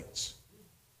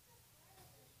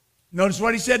Notice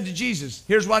what he said to Jesus.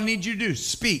 Here's what I need you to do.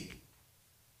 Speak,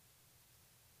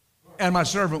 and my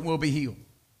servant will be healed.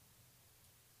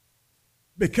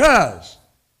 Because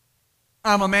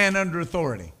I'm a man under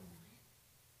authority.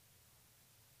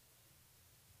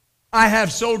 I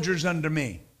have soldiers under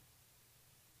me.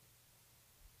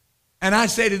 And I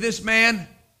say to this man,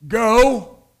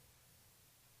 go.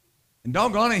 And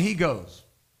doggone it, he goes.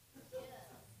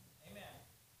 Amen.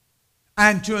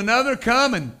 And to another,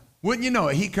 come, and wouldn't you know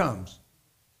it, he comes.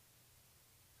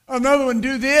 Another one,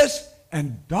 do this,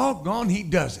 and doggone, he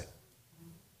does it.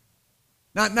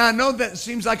 Now I know that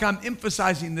seems like I'm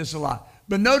emphasizing this a lot.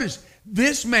 But notice,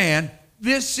 this man,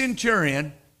 this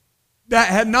centurion, that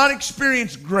had not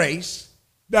experienced grace,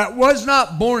 that was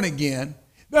not born again,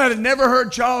 that had never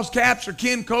heard Charles Capps or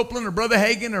Ken Copeland or Brother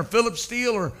Hagin or Philip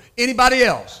Steele or anybody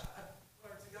else,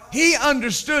 he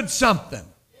understood something.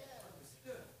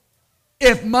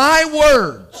 If my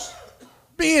words,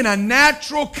 being a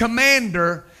natural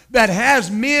commander that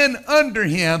has men under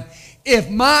him, if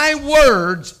my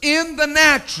words in the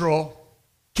natural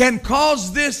can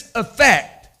cause this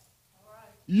effect,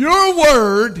 your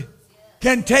word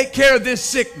can take care of this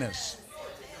sickness.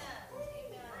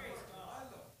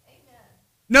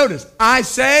 Notice, I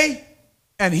say,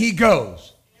 and he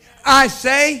goes. I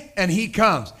say, and he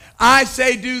comes. I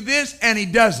say, do this, and he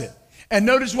does it. And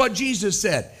notice what Jesus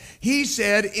said. He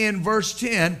said in verse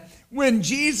 10, when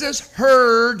Jesus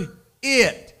heard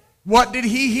it, what did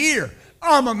he hear?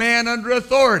 I'm a man under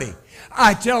authority.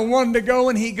 I tell one to go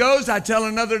and he goes. I tell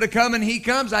another to come and he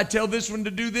comes. I tell this one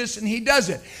to do this and he does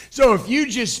it. So if you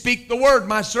just speak the word,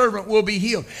 my servant will be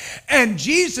healed. And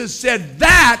Jesus said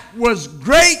that was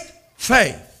great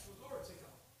faith.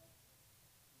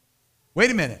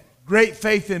 Wait a minute. Great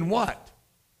faith in what?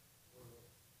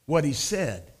 What he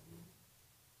said.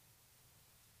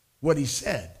 What he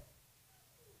said.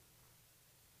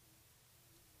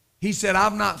 He said,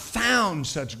 I've not found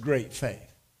such great faith.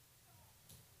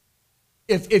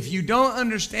 If you don't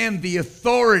understand the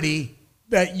authority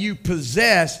that you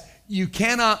possess, you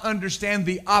cannot understand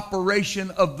the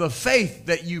operation of the faith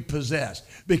that you possess,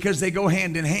 because they go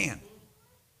hand in hand.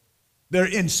 They're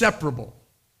inseparable.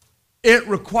 It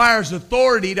requires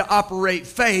authority to operate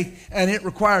faith, and it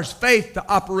requires faith to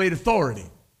operate authority.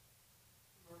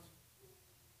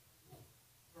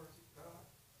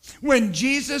 When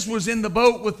Jesus was in the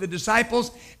boat with the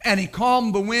disciples and he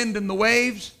calmed the wind and the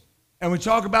waves, and we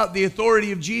talk about the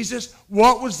authority of Jesus,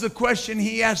 what was the question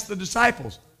he asked the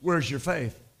disciples? Where's your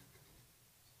faith?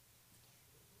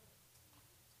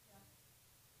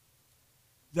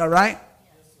 Is that right?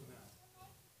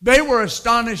 They were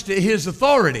astonished at his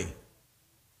authority.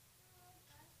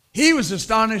 He was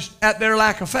astonished at their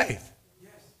lack of faith.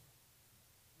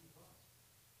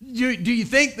 Do you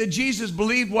think that Jesus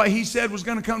believed what he said was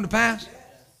going to come to pass?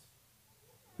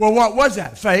 Well, what was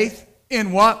that? Faith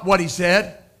in what? What he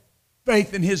said.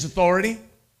 Faith in his authority.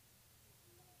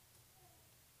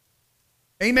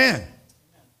 Amen.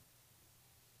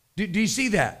 Do you see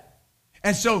that?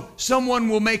 And so someone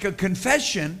will make a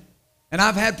confession, and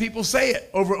I've had people say it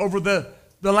over the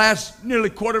last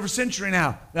nearly quarter of a century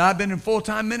now that I've been in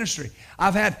full-time ministry.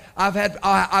 I've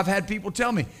had people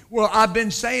tell me, well, I've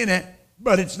been saying it,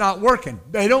 but it's not working.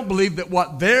 They don't believe that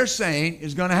what they're saying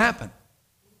is going to happen.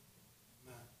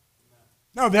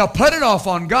 No, they'll put it off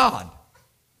on God.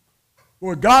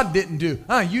 Or God didn't do.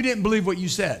 You didn't believe what you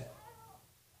said.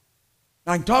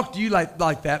 I can talk to you like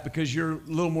that because you're a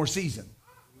little more seasoned.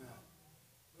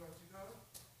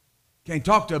 Can't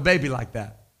talk to a baby like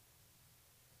that.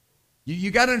 You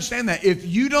got to understand that. If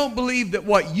you don't believe that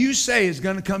what you say is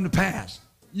going to come to pass,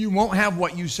 you won't have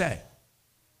what you say.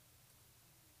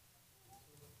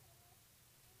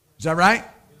 Is that right?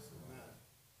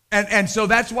 And so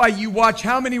that's why you watch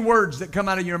how many words that come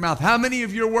out of your mouth. How many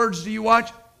of your words do you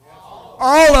watch?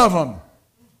 All of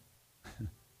them.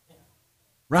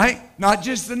 Right? Not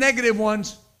just the negative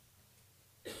ones.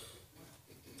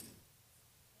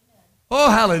 Oh,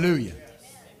 hallelujah.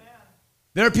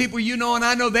 There are people you know and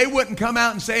I know, they wouldn't come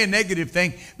out and say a negative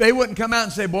thing. They wouldn't come out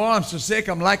and say, boy, I'm so sick,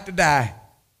 I'm like to die.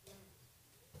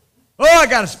 Oh, I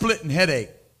got a splitting headache.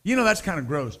 You know, that's kind of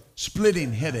gross.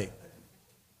 Splitting headache.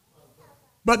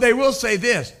 But they will say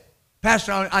this,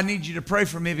 Pastor, I need you to pray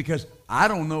for me because I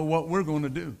don't know what we're going to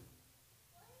do.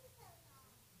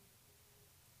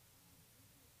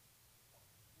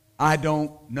 I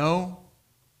don't know.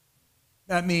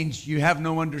 That means you have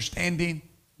no understanding.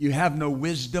 You have no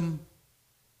wisdom.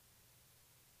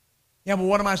 Yeah, but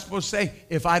what am I supposed to say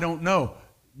if I don't know?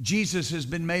 Jesus has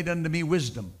been made unto me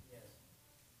wisdom.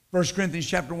 1 Corinthians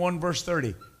chapter 1, verse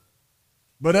 30.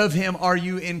 But of him are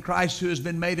you in Christ, who has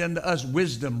been made unto us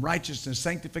wisdom, righteousness,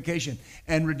 sanctification,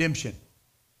 and redemption.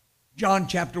 John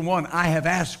chapter 1, I have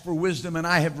asked for wisdom, and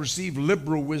I have received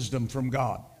liberal wisdom from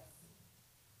God.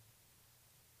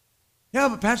 Yeah,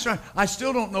 but Pastor, I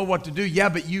still don't know what to do. Yeah,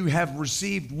 but you have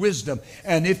received wisdom.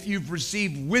 And if you've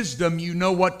received wisdom, you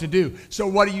know what to do. So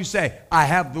what do you say? I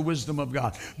have the wisdom of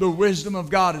God. The wisdom of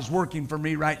God is working for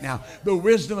me right now. The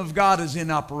wisdom of God is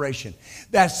in operation.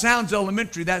 That sounds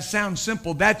elementary. That sounds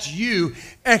simple. That's you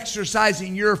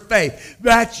exercising your faith.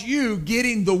 That's you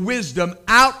getting the wisdom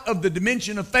out of the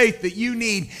dimension of faith that you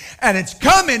need. And it's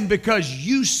coming because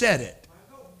you said it.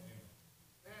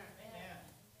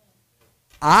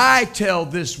 I tell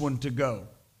this one to go,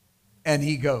 and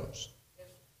he goes.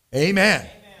 Amen.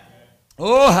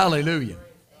 Oh, hallelujah.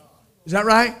 Is that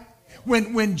right?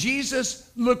 When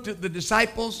Jesus looked at the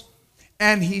disciples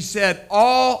and he said,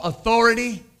 all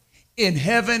authority in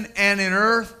heaven and in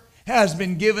earth has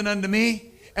been given unto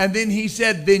me. And then he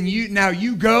said, now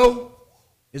you go.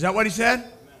 Is that what he said?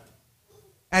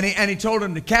 And he told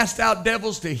them to cast out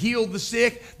devils, to heal the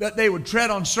sick, that they would tread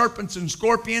on serpents and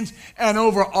scorpions and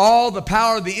over all the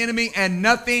power of the enemy, and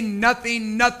nothing I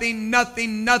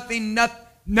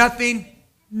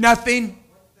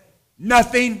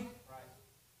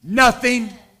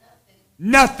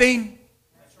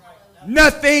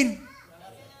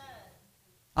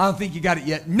don't think you got it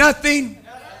yet. Nothing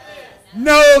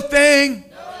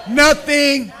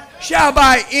shall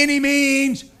by any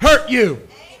means hurt you.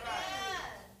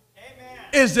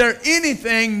 Is there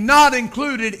anything not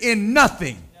included in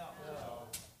nothing?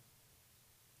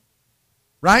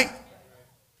 Right?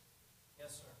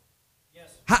 Yes, sir. Yes.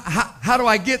 How do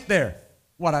I get there?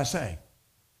 What I say.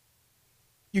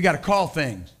 You got to call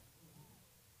things.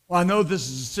 Well, I know this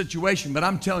is a situation, but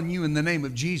I'm telling you in the name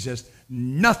of Jesus,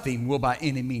 nothing will by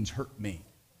any means hurt me.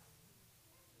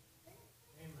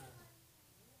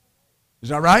 Is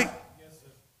that right? Yes,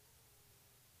 sir.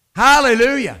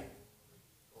 Hallelujah.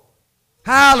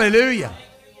 Hallelujah.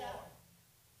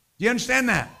 Do you understand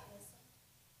that?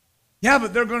 Yeah,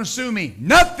 but they're going to sue me.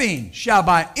 Nothing shall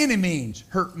by any means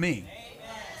hurt me.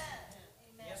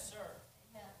 Yes, sir.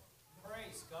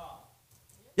 Praise God.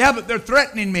 Yeah, but they're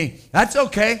threatening me. That's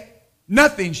okay.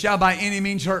 Nothing shall by any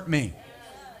means hurt me.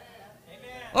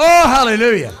 Oh,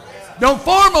 hallelujah. Don't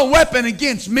form a weapon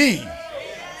against me,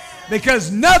 because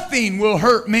nothing will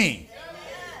hurt me.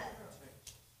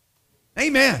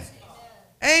 Amen.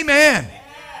 Amen.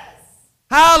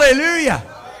 Hallelujah.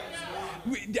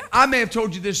 I may have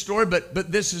told you this story,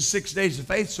 but this is 6 days of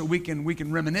faith, so we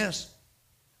can reminisce.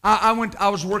 I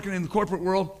was working in the corporate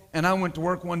world, and I went to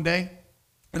work one day,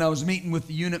 and I was meeting with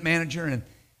the unit manager,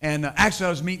 and actually I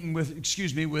was meeting with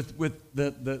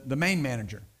the main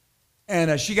manager,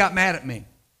 and she got mad at me.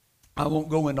 I won't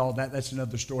go into all that. That's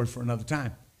another story for another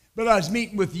time. But I was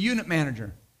meeting with the unit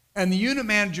manager, and the unit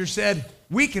manager said,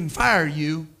 "We can fire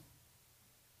you."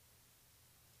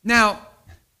 Now,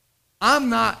 I'm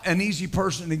not an easy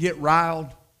person to get riled.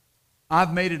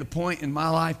 I've made it a point in my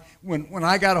life. When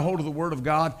I got a hold of the Word of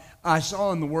God, I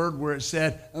saw in the Word where it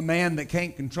said, a man that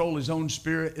can't control his own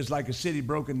spirit is like a city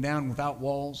broken down without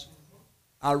walls.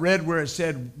 I read where it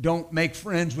said, don't make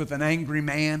friends with an angry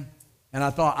man. And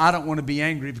I thought, I don't want to be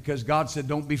angry, because God said,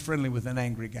 don't be friendly with an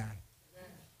angry guy.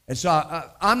 And so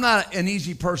I'm not an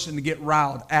easy person to get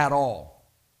riled at all.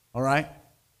 All right?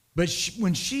 But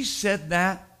when she said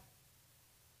that,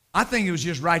 I think it was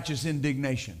just righteous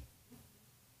indignation.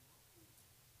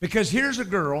 Because here's a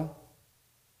girl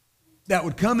that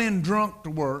would come in drunk to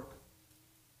work.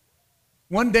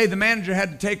 One day the manager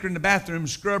had to take her in the bathroom and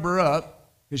scrub her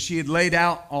up because she had laid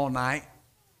out all night.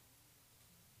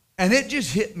 And it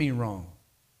just hit me wrong.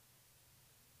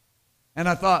 And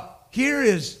I thought, here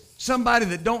is somebody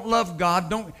that don't love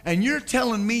God, and you're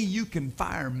telling me you can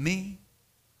fire me?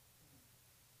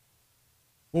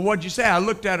 Well, what'd you say? I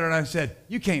looked at her and I said,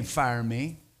 you can't fire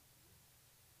me.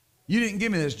 You didn't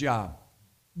give me this job.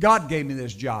 God gave me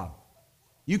this job.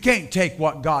 You can't take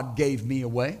what God gave me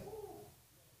away.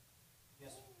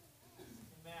 Yes.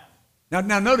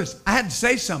 Now notice, I had to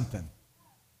say something.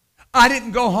 I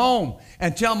didn't go home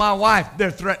and tell my wife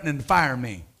they're threatening to fire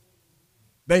me.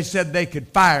 They said they could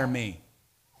fire me.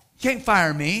 You can't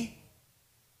fire me.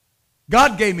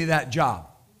 God gave me that job.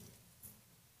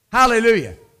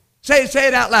 Hallelujah. Say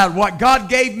it out loud. What God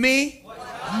gave me,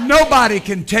 nobody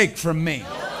can take from me.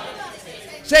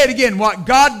 Say it again. What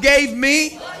God gave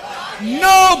me,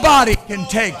 nobody can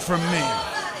take from me.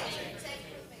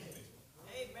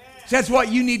 That's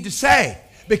what you need to say,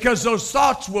 because those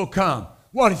thoughts will come.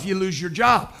 What if you lose your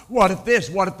job? What if this?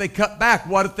 What if they cut back?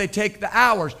 What if they take the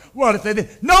hours? What if they did?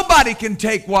 Nobody can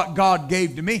take what God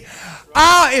gave to me.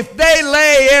 If they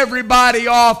lay everybody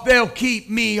off, they'll keep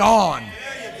me on. There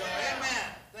you go. Amen.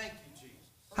 Thank you, Jesus.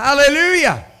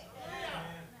 Hallelujah.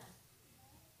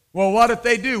 Well, what if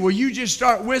they do? Well, you just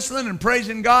start whistling and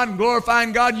praising God and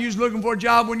glorifying God. You was looking for a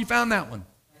job when you found that one.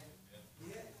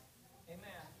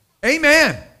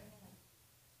 Amen.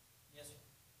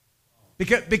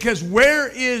 Because where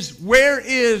is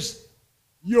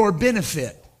your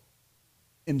benefit?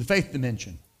 In the faith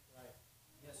dimension.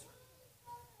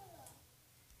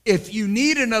 If you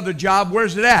need another job,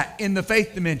 where's it at? In the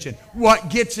faith dimension. What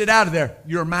gets it out of there?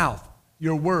 Your mouth,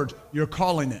 your words, you're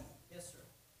calling it.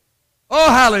 Oh,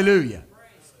 hallelujah.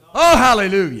 Oh,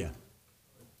 hallelujah.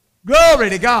 Glory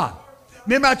to God.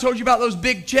 Remember I told you about those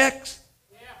big checks?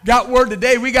 Got word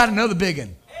today, we got another big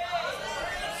one.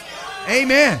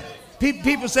 Amen.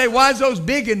 People say, why is those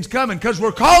big ones coming? Because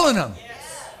we're calling them.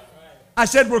 I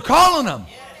said, we're calling them.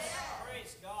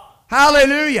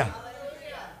 Hallelujah.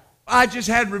 I just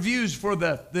had reviews for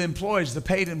the employees, the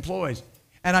paid employees.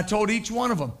 And I told each one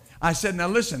of them, I said, now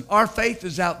listen, our faith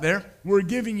is out there. We're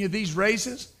giving you these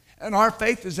raises. And our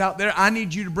faith is out there. I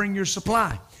need you to bring your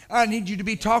supply. I need you to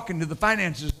be talking to the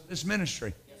finances of this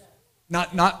ministry.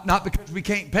 Not because we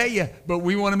can't pay you, but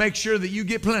we want to make sure that you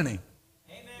get plenty.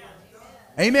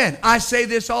 Amen. I say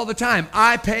this all the time.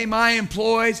 I pay my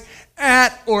employees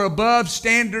at or above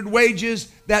standard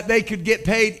wages that they could get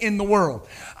paid in the world.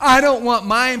 I don't want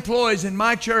my employees in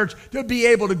my church to be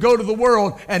able to go to the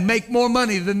world and make more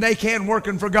money than they can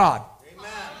working for God. Amen.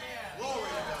 Glory to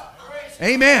God.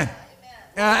 Amen.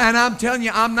 And I'm telling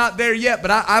you, I'm not there yet,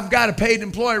 but I've got a paid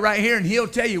employee right here, and he'll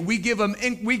tell you, we give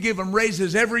them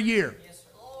raises every year.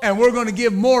 And we're going to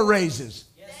give more raises,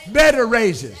 better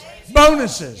raises,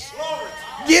 bonuses,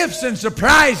 gifts and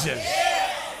surprises.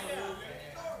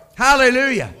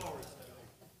 Hallelujah.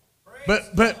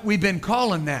 But we've been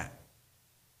calling that.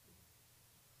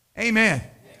 Amen.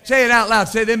 Say it out loud.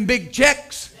 Say, them big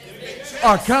checks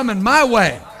are coming my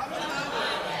way.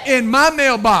 In my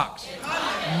mailbox.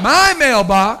 My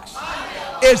mailbox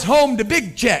is home to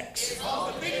big checks.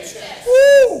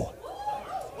 Woo.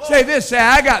 Say this, say,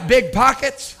 I got big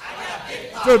pockets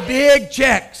for big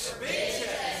checks.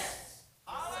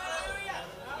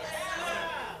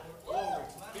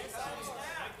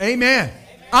 Amen.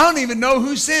 I don't even know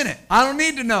who sent it. I don't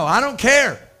need to know. I don't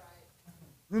care.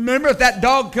 Remember, if that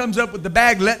dog comes up with the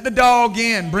bag, let the dog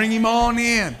in. Bring him on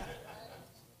in.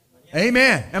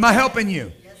 Amen. Am I helping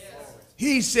you?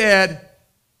 He said,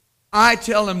 I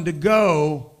tell him to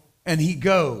go, and he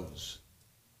goes.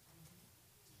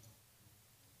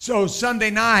 So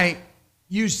Sunday night,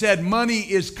 you said money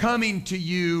is coming to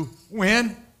you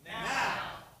when? Now.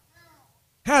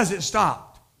 Has it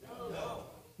stopped? No.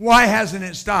 Why hasn't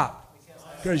it stopped?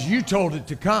 Because you told it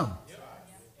to come.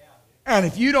 And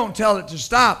if you don't tell it to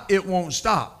stop, it won't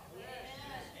stop.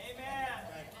 Amen.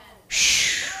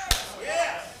 Shh.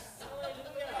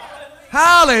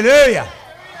 Hallelujah.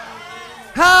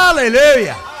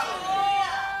 Hallelujah.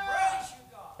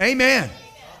 Amen.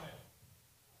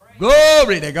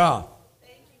 Glory to God.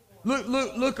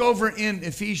 Look over in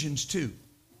Ephesians 2.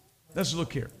 Let's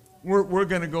look here. We're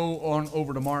going to go on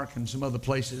over to Mark and some other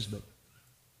places, but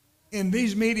in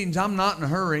these meetings, I'm not in a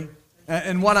hurry.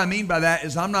 And what I mean by that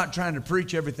is I'm not trying to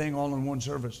preach everything all in one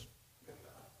service.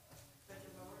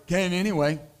 Can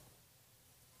anyway.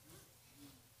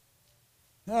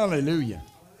 Hallelujah.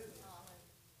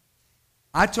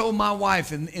 I told my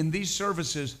wife in these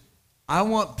services, I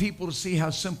want people to see how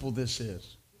simple this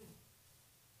is.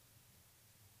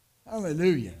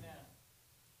 Hallelujah.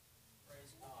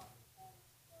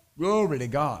 Glory to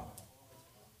God.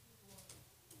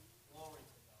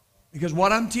 Because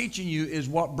what I'm teaching you is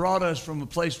what brought us from a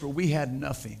place where we had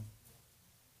nothing.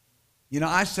 You know,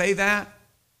 I say that,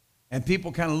 and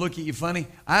people kind of look at you funny.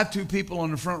 I have two people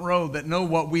on the front row that know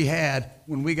what we had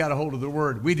when we got a hold of the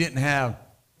Word. We didn't have.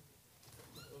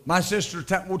 My sister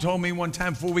told me one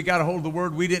time before we got a hold of the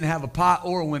Word, we didn't have a pot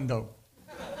or a window.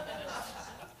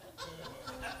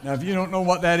 Now, if you don't know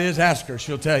what that is, ask her.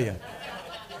 She'll tell you.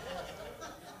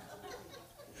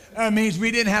 That means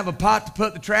we didn't have a pot to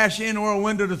put the trash in or a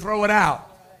window to throw it out.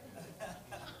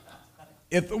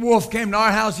 If the wolf came to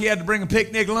our house, he had to bring a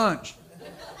picnic lunch.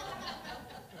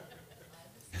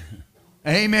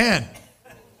 Amen.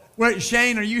 Wait,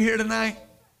 Shane, are you here tonight?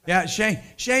 Yeah, Shane.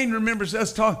 Shane remembers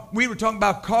us talking. We were talking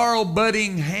about Carl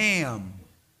Buddingham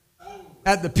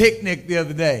at the picnic the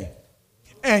other day.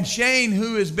 And Shane,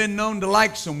 who has been known to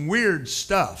like some weird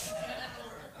stuff,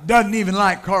 doesn't even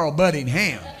like Carl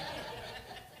Buddingham.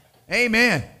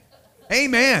 Amen.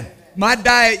 Amen. My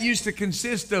diet used to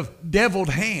consist of deviled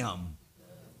ham,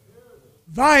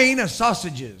 Vienna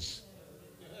sausages.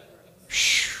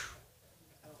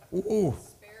 Ooh.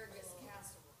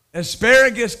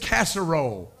 Asparagus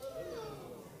casserole.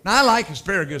 Now, I like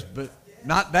asparagus, but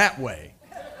not that way.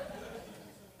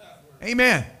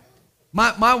 Amen.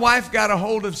 My wife got a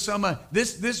hold of some,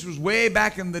 this was way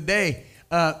back in the day,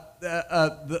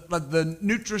 the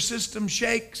Nutrisystem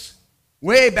shakes,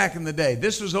 way back in the day.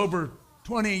 This was over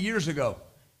 20 years ago.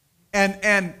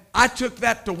 And I took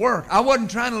that to work. I wasn't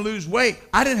trying to lose weight.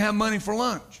 I didn't have money for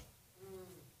lunch.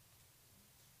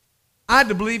 I had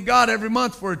to believe God every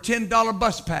month for a $10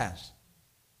 bus pass.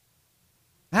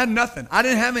 I had nothing. I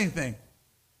didn't have anything.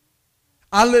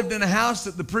 I lived in a house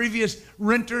that the previous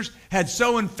renters had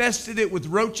so infested it with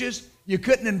roaches, you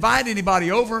couldn't invite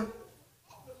anybody over.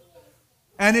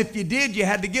 And if you did, you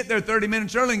had to get there 30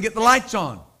 minutes early and get the lights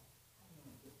on.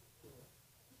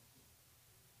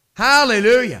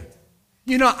 Hallelujah.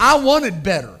 You know, I wanted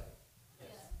better.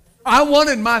 I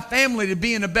wanted my family to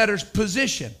be in a better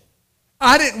position.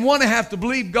 I didn't want to have to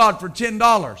believe God for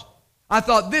 $10. I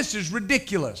thought, this is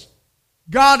ridiculous.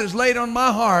 God has laid on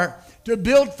my heart to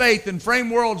build faith and frame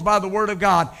worlds by the Word of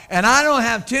God, and I don't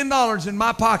have $10 in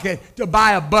my pocket to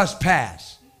buy a bus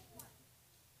pass.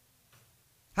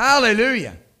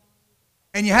 Hallelujah.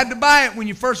 And you had to buy it when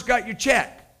you first got your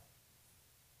check.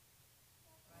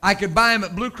 I could buy them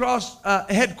at Blue Cross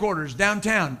headquarters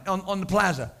downtown on the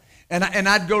plaza. And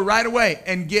I'd go right away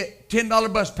and get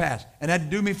 $10 bus pass. And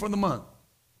that'd do me for the month.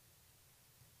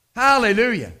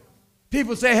 Hallelujah.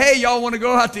 People say, hey, y'all want to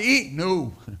go out to eat?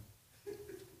 No.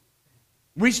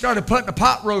 We started putting a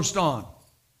pot roast on.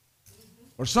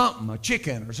 Or something, a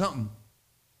chicken or something.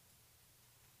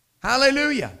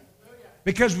 Hallelujah.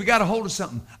 Because we got a hold of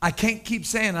something. I can't keep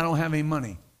saying I don't have any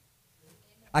money.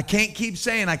 I can't keep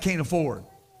saying I can't afford.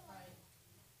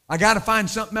 I got to find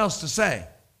something else to say.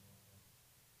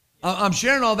 I'm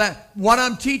sharing all that. What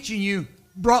I'm teaching you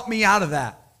brought me out of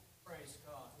that.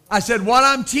 I said, what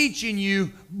I'm teaching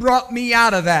you brought me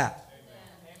out of that.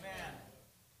 Amen.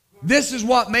 This is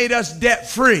what made us debt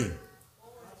free.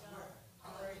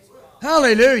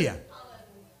 Hallelujah.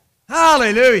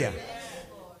 Hallelujah.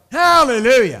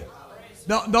 Hallelujah.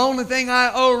 The only thing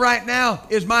I owe right now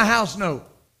is my house note.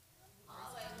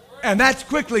 And that's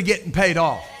quickly getting paid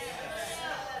off.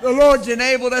 The Lord's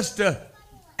enabled us to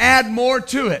add more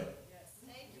to it.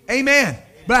 Amen.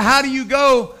 But how do you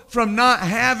go from not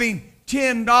having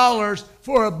 $10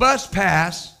 for a bus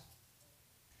pass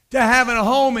to having a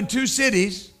home in 2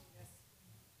 cities?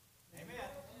 Amen.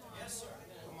 Yes, sir.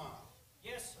 Come on.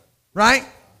 Yes, sir. Right?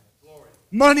 Glory.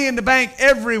 Money in the bank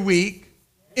every week,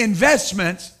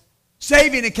 investments,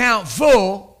 saving account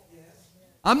full.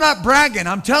 I'm not bragging.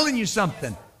 I'm telling you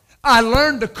something. I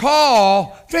learned to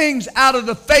call things out of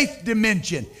the faith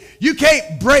dimension. You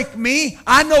can't break me.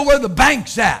 I know where the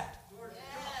bank's at.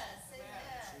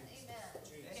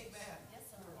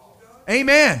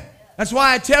 Amen. That's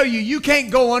why I tell you, you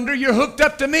can't go under. You're hooked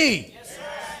up to me.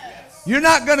 You're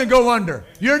not going to go under.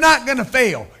 You're not going to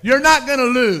fail. You're not going to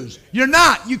lose. You're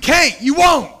not. You can't. You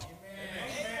won't.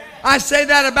 I say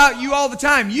that about you all the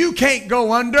time. You can't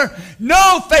go under.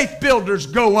 No faith builders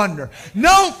go under.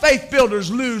 No faith builders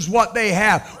lose what they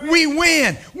have. We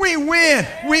win. We win.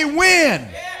 We win.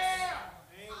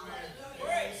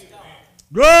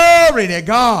 Glory to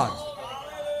God.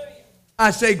 I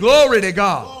say glory to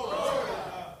God.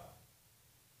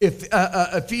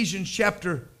 Ephesians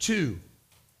chapter 2.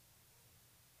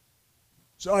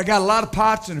 So I got a lot of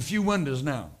pots and a few windows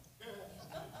now.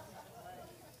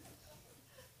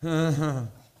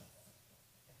 Can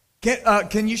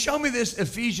you show me this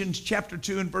Ephesians chapter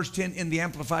 2 and verse 10 in the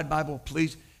Amplified Bible,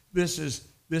 please? This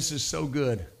is so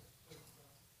good.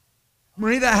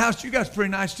 Marie, that house you got's pretty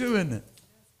nice too, isn't it?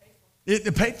 It's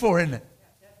paid for, isn't it?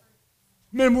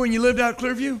 Remember when you lived out at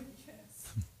Clearview?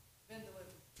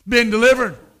 Been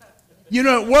delivered. You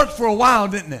know, it worked for a while,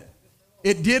 didn't it?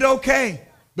 It did okay,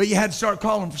 but you had to start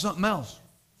calling for something else.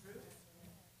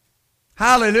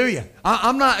 Hallelujah.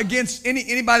 I'm not against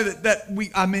anybody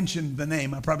I mentioned the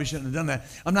name. I probably shouldn't have done that.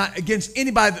 I'm not against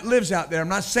anybody that lives out there. I'm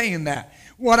not saying that.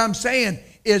 What I'm saying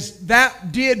is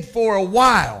that did for a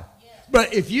while.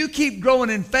 But if you keep growing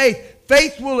in faith,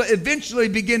 faith will eventually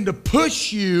begin to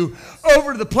push you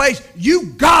over to the place you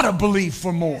got to believe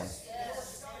for more.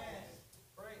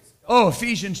 Oh,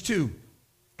 Ephesians 2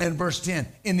 and verse 10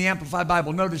 in the Amplified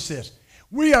Bible. Notice this.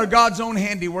 We are God's own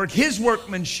handiwork, His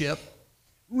workmanship,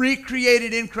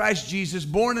 recreated in Christ Jesus,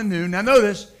 born anew. Now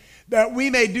notice, that we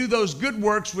may do those good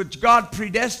works which God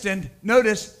predestined,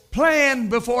 notice, planned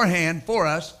beforehand for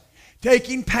us,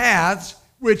 taking paths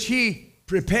which He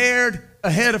prepared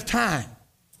ahead of time.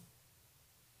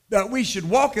 That we should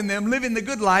walk in them, living the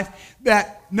good life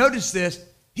that, notice this,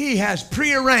 He has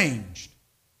prearranged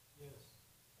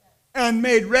and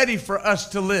made ready for us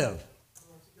to live.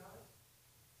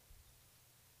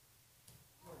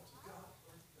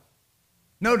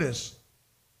 Notice,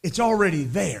 it's already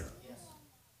there.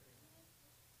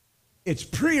 It's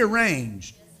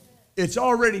prearranged. It's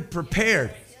already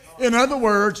prepared. In other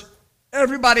words,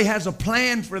 everybody has a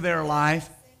plan for their life,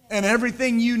 and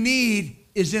everything you need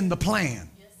is in the plan.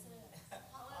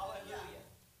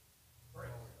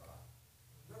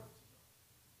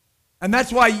 And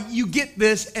that's why you get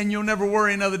this and you'll never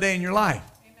worry another day in your life.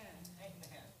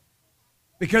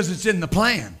 Because it's in the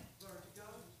plan.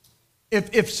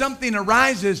 If something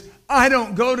arises, I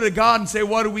don't go to God and say,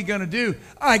 what are we going to do?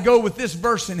 I go with this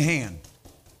verse in hand.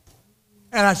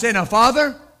 And I say, now,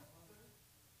 Father,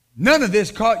 none of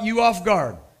this caught you off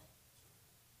guard.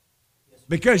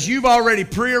 Because you've already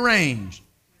prearranged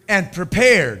and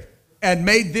prepared and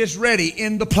made this ready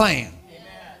in the plan.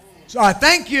 So I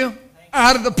thank you.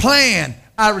 Out of the plan,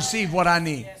 I receive what I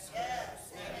need.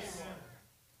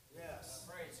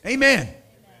 Amen.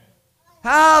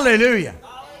 Hallelujah.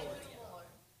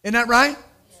 Isn't that right?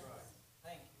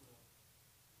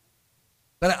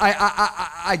 But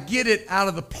I get it out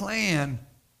of the plan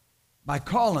by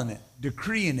calling it,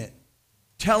 decreeing it,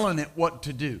 telling it what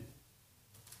to do.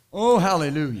 Oh,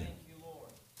 hallelujah.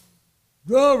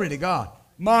 Glory to God.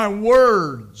 My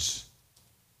words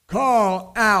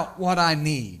call out what I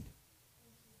need.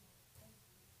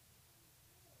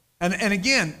 And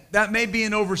again, that may be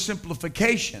an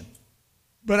oversimplification,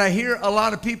 but I hear a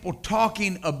lot of people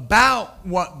talking about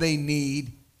what they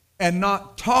need and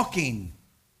not talking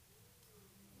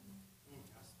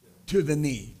to the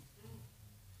need.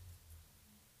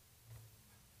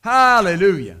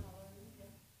 Hallelujah.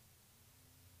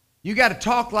 You got to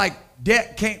talk like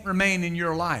debt can't remain in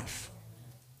your life.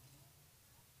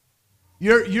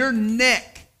 Your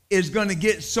neck is going to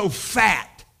get so fat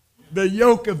the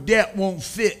yoke of debt won't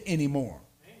fit anymore.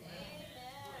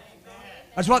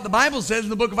 That's what the Bible says in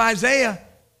the book of Isaiah.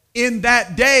 In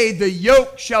that day, the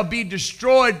yoke shall be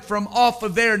destroyed from off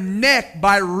of their neck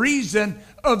by reason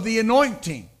of the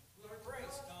anointing.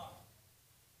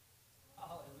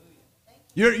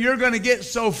 You're going to get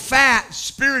so fat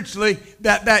spiritually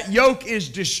that that yoke is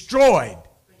destroyed.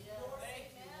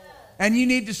 And you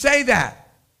need to say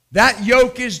that. That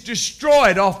yoke is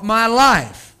destroyed off my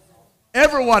life.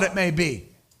 Ever what it may be.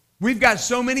 We've got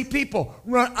so many people.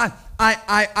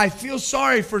 I feel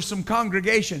sorry for some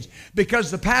congregations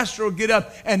because the pastor will get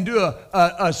up and do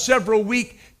a several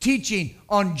week teaching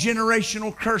on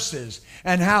generational curses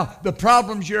and how the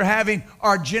problems you're having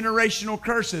are generational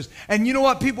curses. And you know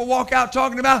what people walk out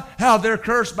talking about? How they're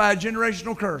cursed by a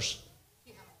generational curse.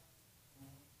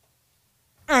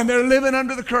 And they're living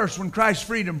under the curse when Christ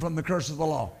freed them from the curse of the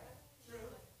law.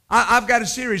 I've got a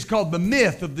series called The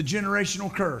Myth of the Generational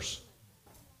Curse.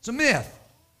 It's a myth.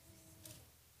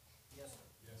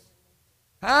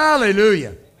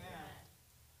 Hallelujah.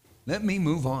 Let me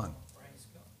move on.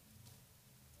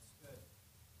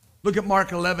 Look at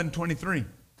Mark 11:23.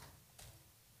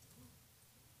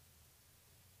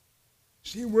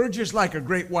 See, we're just like a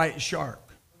great white shark.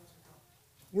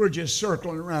 We're just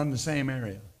circling around the same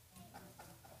area.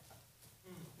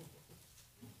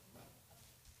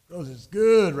 Because it's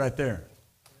good right there.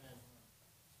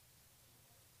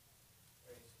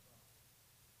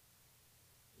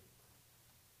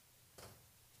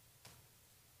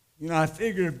 You know, I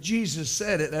figure if Jesus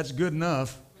said it, that's good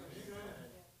enough.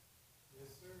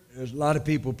 There's a lot of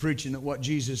people preaching that what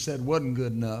Jesus said wasn't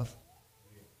good enough.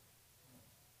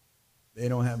 They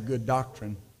don't have good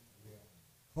doctrine.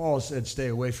 Paul said stay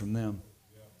away from them.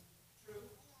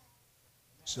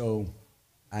 So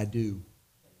I do.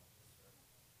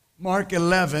 Mark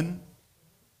 11,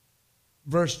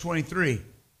 verse 23.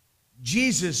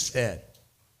 Jesus said,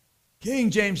 King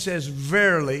James says,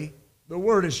 verily, the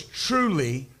word is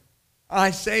truly, I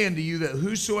say unto you that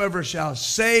whosoever shall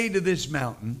say to this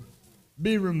mountain,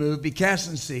 be removed, be cast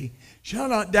in the sea, shall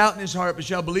not doubt in his heart, but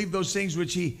shall believe those things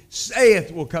which he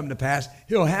saith will come to pass,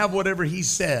 he'll have whatever he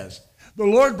says. The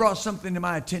Lord brought something to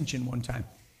my attention one time.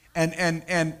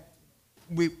 And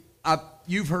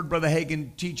you've heard Brother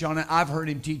Hagin teach on it. I've heard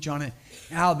him teach on it.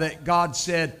 How that God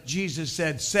said, Jesus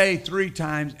said, say 3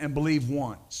 times and believe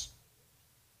once.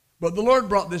 But the Lord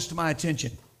brought this to my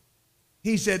attention.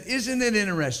 He said, isn't it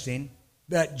interesting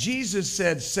that Jesus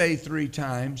said, say 3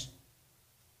 times,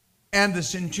 and the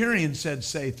centurion said,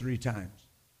 say 3 times?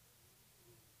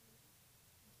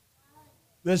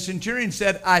 The centurion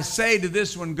said, I say to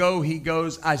this one, go, he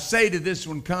goes. I say to this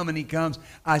one, come, and he comes.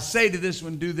 I say to this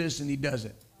one, do this, and he does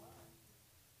it.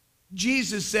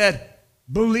 Jesus said,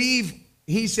 believe.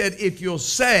 He said, if you'll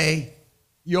say,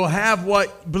 you'll have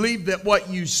believe that what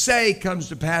you say comes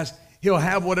to pass, he'll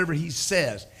have whatever he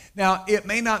says. Now, it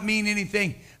may not mean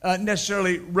anything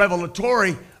necessarily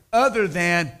revelatory other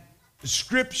than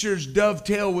scriptures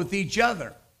dovetail with each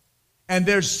other. And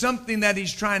there's something that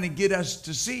he's trying to get us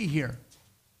to see here.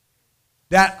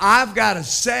 That I've got to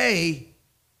say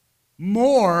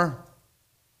more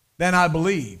than I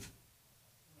believe.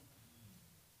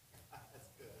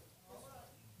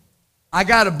 I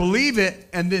got to believe it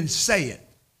and then say it.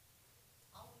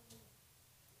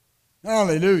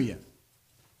 Hallelujah.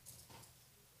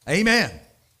 Amen.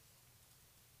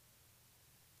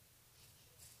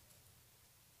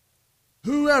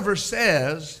 Whoever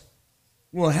says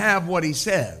will have what he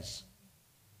says.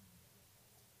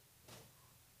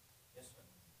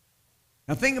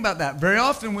 Now think about that. Very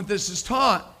often when this is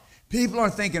taught, people are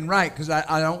thinking, right, because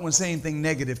I don't want to say anything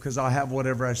negative because I'll have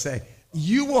whatever I say.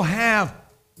 You will have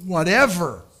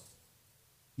whatever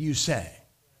you say.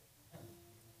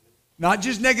 Not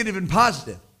just negative and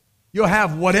positive. You'll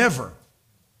have whatever.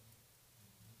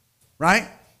 Right?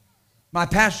 My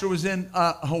pastor was in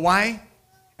Hawaii,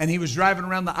 and he was driving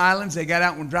around the islands. They got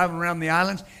out and were driving around the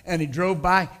islands, and he drove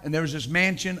by, and there was this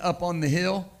mansion up on the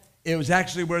hill. It was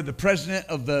actually where the president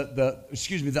of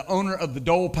the owner of the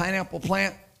Dole pineapple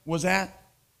plant was at.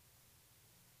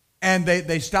 And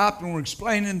they stopped and were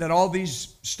explaining that all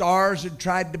these stars had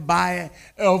tried to buy it,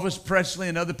 Elvis Presley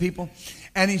and other people.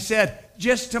 And he said,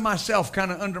 just to myself,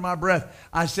 kind of under my breath,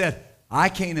 I said, I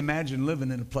can't imagine living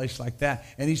in a place like that.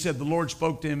 And he said, the Lord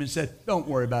spoke to him and said, don't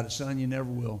worry about it, son, you never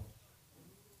will.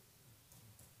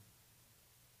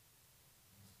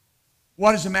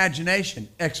 What is imagination?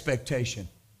 Expectation.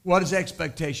 What is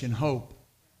expectation? Hope.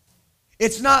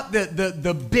 It's not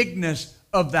the bigness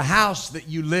of the house that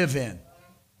you live in.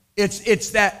 It's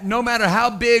that no matter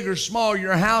how big or small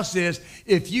your house is,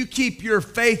 if you keep your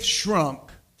faith shrunk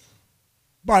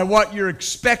by what you're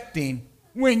expecting,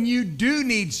 when you do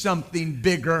need something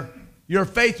bigger, your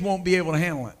faith won't be able to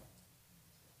handle it.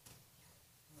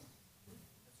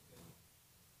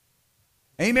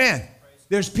 Amen.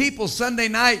 There's people Sunday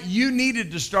night, you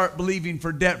needed to start believing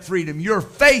for debt freedom. Your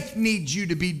faith needs you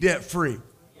to be debt free.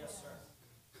 Yes, sir.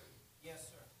 Yes,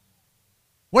 sir.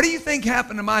 What do you think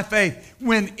happened to my faith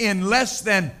when in less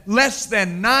than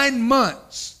 9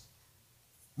 months,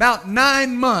 about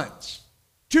 9 months,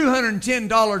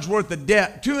 $210 worth of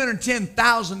debt,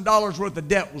 $210,000 worth of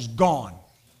debt was gone.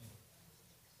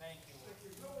 Thank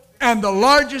you. And the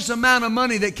largest amount of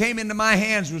money that came into my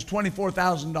hands was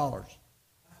 $24,000.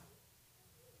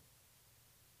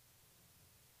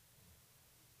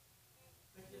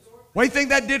 What do you think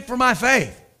that did for my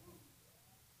faith?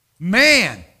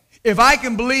 Man, if I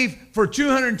can believe for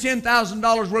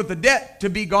 $210,000 worth of debt to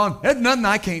be gone, there's nothing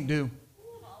I can't do.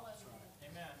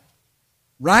 Amen.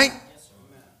 Right? Yes,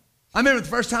 sir. I remember the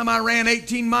first time I ran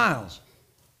 18 miles.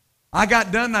 I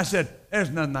got done and I said, there's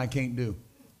nothing I can't do.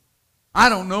 I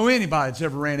don't know anybody that's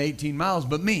ever ran 18 miles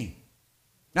but me.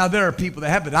 Now, there are people that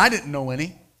have, but I didn't know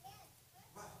any.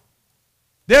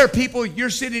 There are people, you're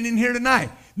sitting in here tonight.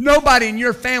 Nobody in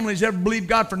your family has ever believed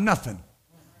God for nothing.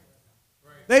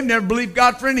 They've never believed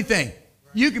God for anything.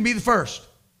 You can be the first.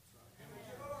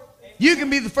 You can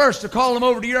be the first to call them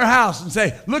over to your house and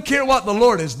say, look here what the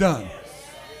Lord has done.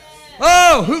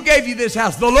 Oh, who gave you this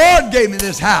house? The Lord gave me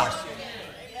this house.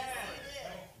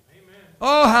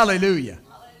 Oh, hallelujah.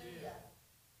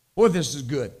 Boy, this is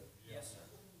good.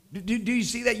 Do you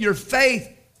see that? Your faith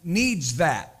needs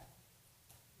that.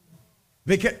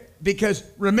 Because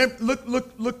remember,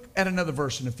 look at another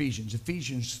verse in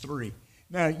Ephesians 3.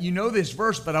 Now, you know this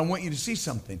verse, but I want you to see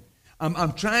something.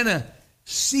 I'm trying to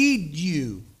seed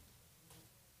you.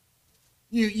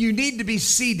 You need to be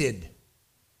seated.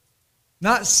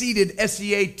 Not seated,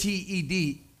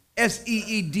 S-E-A-T-E-D,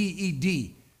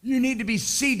 S-E-E-D-E-D. You need to be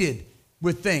seated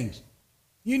with things.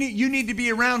 You need to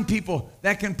be around people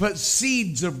that can put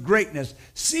seeds of greatness,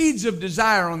 seeds of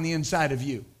desire on the inside of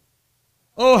you.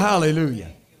 Oh, hallelujah.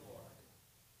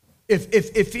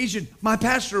 If Ephesians, my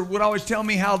pastor would always tell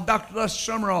me how Dr. Les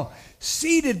Summerall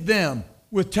seeded them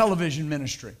with television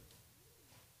ministry.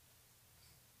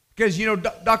 Because, you know,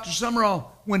 Dr.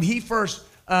 Summerall, when he first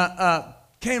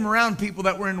came around people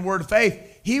that were in the Word of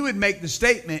Faith, he would make the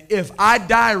statement, if I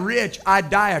die rich, I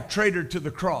die a traitor to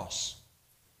the cross.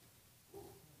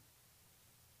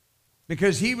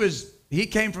 Because he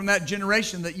came from that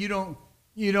generation that you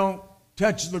don't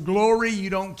touch the glory, you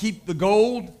don't keep the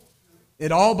gold.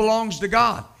 It all belongs to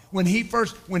God. when he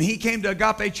came to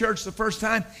Agape Church the first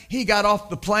time, he got off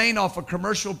the plane, off a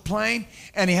commercial plane,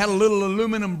 and he had a little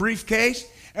aluminum briefcase.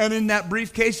 And in that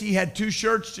briefcase, he had 2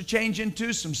 shirts to change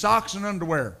into, some socks and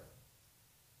underwear.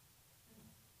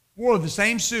 Wore the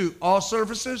same suit, all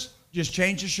services, just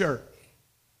changed his shirt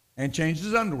and changed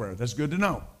his underwear. That's good to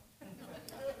know.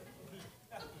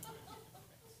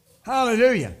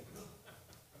 Hallelujah.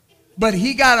 But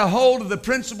he got a hold of the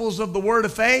principles of the Word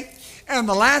of faith. And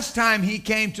the last time he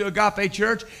came to Agape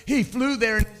Church, he flew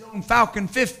there in his own Falcon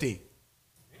 50.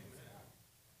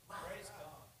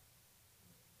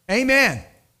 Amen.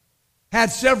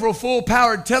 Had several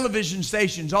full-powered television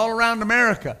stations all around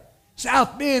America.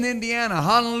 South Bend, Indiana,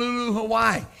 Honolulu,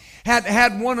 Hawaii.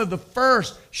 Had one of the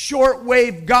first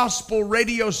shortwave gospel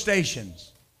radio stations.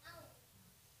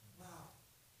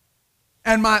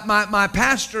 And my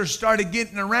pastor started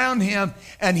getting around him,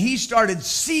 and he started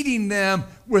seeding them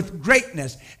with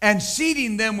greatness and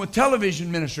seeding them with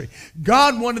television ministry.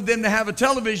 God wanted them to have a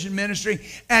television ministry,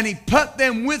 and he put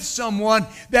them with someone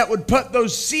that would put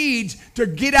those seeds to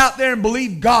get out there and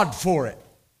believe God for it.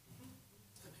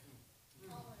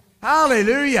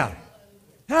 Hallelujah.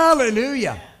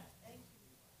 Hallelujah.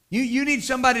 You need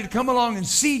somebody to come along and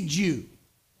seed you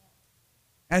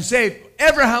and say,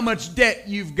 ever how much debt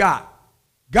you've got,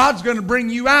 God's going to bring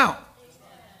you out.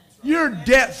 You're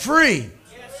debt free.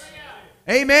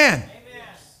 Amen.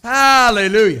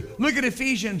 Hallelujah. Look at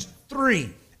Ephesians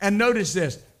 3 and notice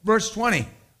this. Verse 20.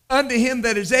 Unto him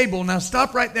that is able. Now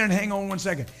stop right there and hang on one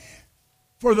second.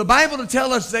 For the Bible to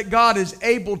tell us that God is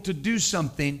able to do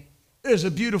something is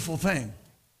a beautiful thing.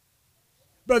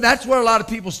 But that's where a lot of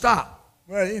people stop.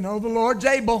 Well, you know, the Lord's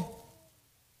able.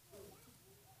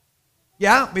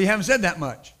 Yeah, but you haven't said that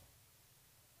much.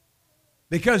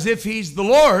 Because if he's the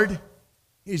Lord,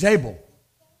 he's able.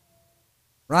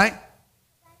 Right?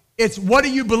 It's what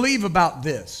do you believe about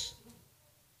this?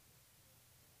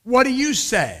 What do you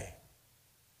say?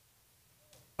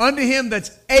 Unto him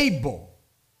that's able.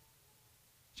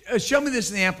 Show me this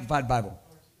in the Amplified Bible.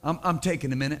 I'm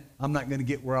taking a minute. I'm not going to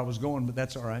get where I was going, but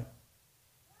that's all right.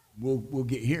 We'll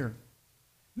get here.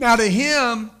 Now to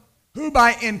him who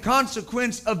by in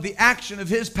consequence of the action of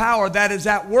his power that is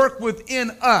at work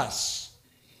within us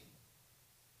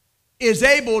is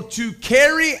able to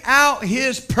carry out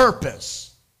his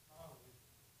purpose.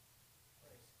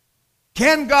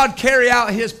 Can God carry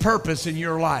out his purpose in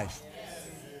your life?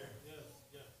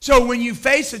 So when you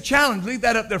face a challenge, leave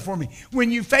that up there for me.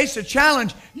 When you face a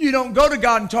challenge, you don't go to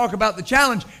God and talk about the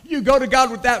challenge. You go to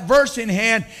God with that verse in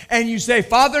hand and you say,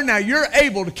 Father, now you're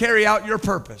able to carry out your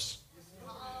purpose.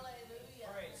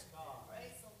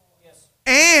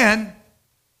 And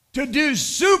to do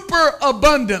super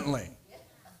abundantly.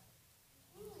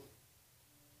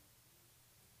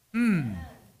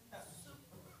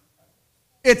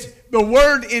 It's the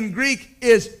word in Greek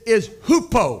is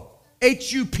hupo,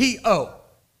 H-U-P-O.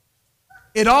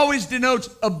 It always denotes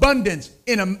abundance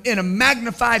in a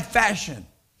magnified fashion.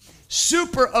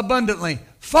 Super abundantly,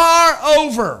 far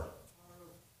over,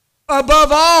 above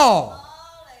all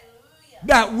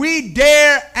that we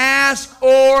dare ask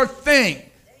or think.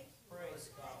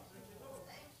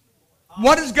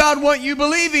 What does God want you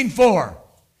believing for?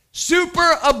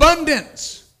 Super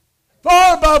abundance.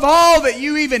 Far above all that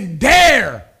you even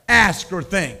dare ask or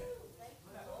think.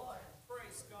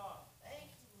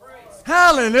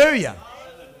 Hallelujah.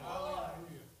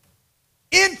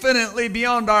 Infinitely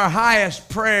beyond our highest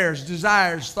prayers,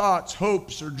 desires, thoughts,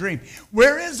 hopes, or dreams.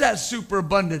 Where is that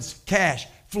superabundance cash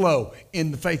flow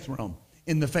in the faith realm,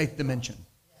 in the faith dimension?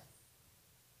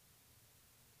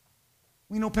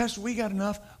 We know, Pastor, we got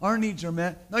enough. Our needs are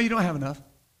met. No, you don't have enough.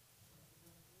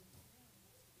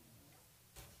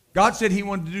 God said he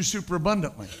wanted to do super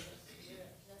abundantly.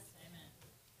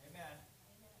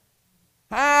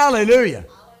 Hallelujah.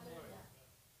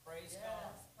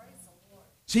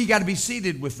 So you got to be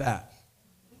seated with that.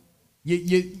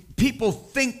 People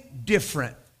think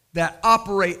different that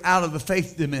operate out of the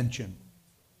faith dimension.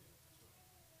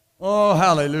 Oh,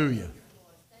 hallelujah.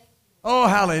 Oh,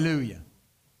 hallelujah.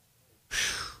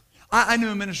 I knew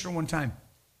a minister one time,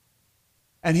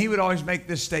 and he would always make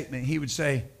this statement. He would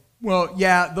say, well,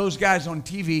 yeah, those guys on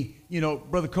TV, you know,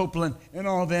 Brother Copeland and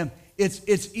all of them,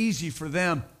 it's easy for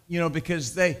them, you know,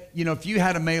 because they, you know, if you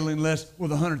had a mailing list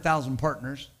with 100,000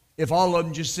 partners, if all of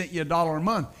them just sent you $1 a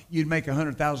month, you'd make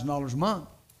 $100,000 a month.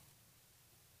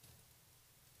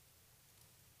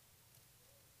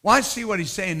 Well, I see what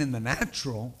he's saying in the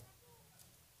natural.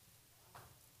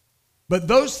 But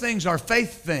those things are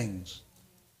faith things,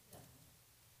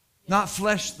 not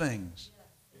flesh things.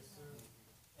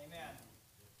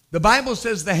 The Bible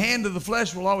says the hand of the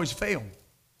flesh will always fail.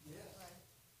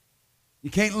 You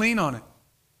can't lean on it.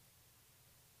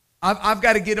 I've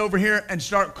got to get over here and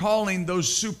start calling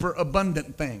those super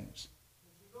abundant things.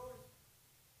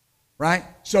 Right?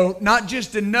 So not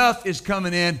just enough is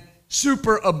coming in,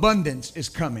 super abundance is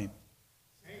coming.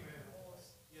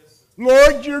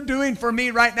 Lord, you're doing for me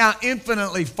right now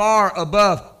infinitely far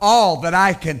above all that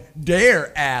I can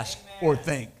dare ask or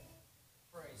think.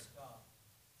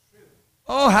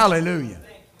 Oh, hallelujah.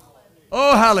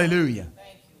 Oh, hallelujah.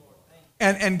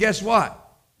 And guess what?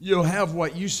 You'll have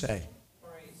what you say.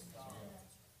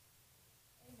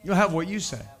 You'll have what you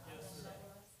say.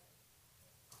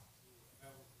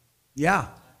 Yeah.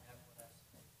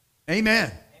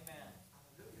 Amen.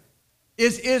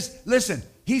 Listen,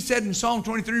 he said in Psalm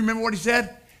 23, remember what he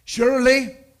said?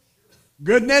 Surely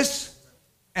goodness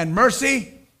and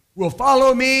mercy will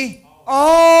follow me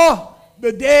all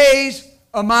the days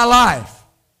of my life.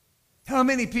 How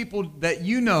many people that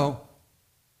you know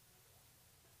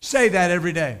say that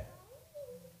every day?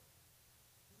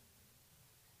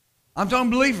 I'm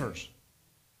talking believers.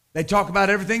 They talk about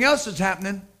everything else that's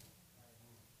happening.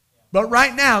 But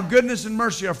right now, goodness and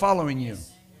mercy are following you.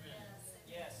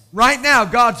 Right now,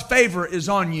 God's favor is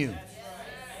on you.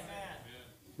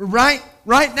 Right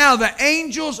now, the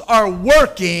angels are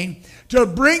working to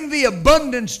bring the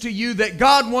abundance to you that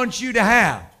God wants you to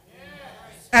have.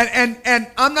 And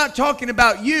I'm not talking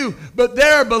about you, but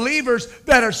there are believers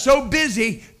that are so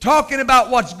busy talking about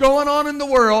what's going on in the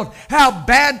world, how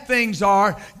bad things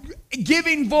are,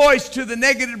 giving voice to the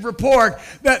negative report,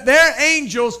 that their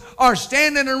angels are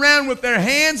standing around with their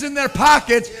hands in their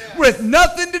pockets with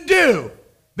nothing to do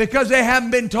because they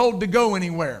haven't been told to go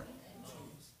anywhere.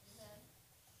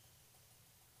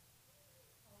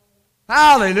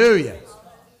 Hallelujah.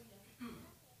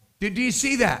 Did you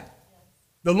see that?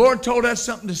 The Lord told us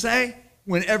something to say.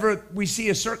 Whenever we see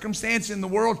a circumstance in the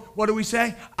world, what do we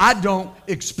say? I don't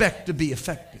expect to be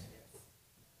affected.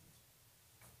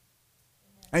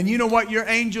 And you know what your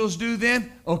angels do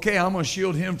then? Okay, I'm going to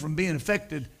shield him from being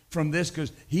affected from this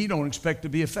because he don't expect to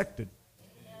be affected.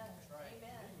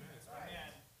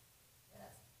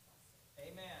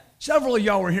 Several of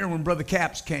y'all were here when Brother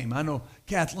Capps came. I know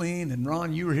Kathleen and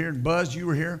Ron, you were here, and Buzz, you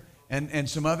were here, and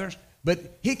some others.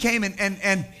 But he came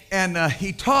and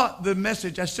he taught the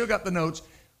message. I still got the notes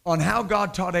on how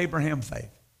God taught Abraham faith.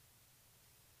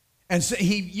 And so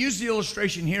he used the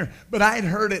illustration here, but I had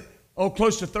heard it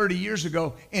close to 30 years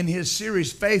ago in his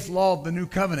series, Faith, Law of the New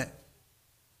Covenant.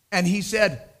 And he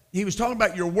said, he was talking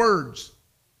about your words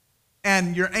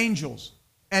and your angels.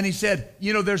 And he said,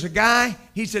 you know, there's a guy,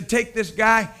 he said, take this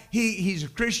guy, he's a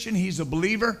Christian, he's a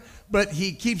believer, but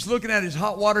he keeps looking at his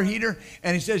hot water heater,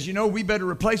 and he says, you know, we better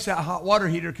replace that hot water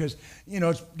heater because, you know,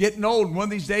 it's getting old, and one of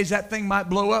these days that thing might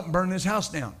blow up and burn this house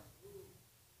down.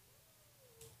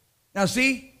 Now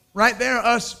see, right there,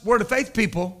 us Word of Faith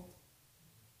people,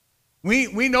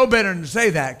 we know better than to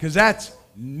say that because that's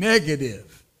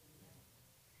negative.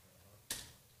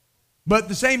 But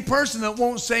the same person that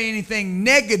won't say anything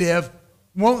negative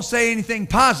won't say anything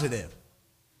positive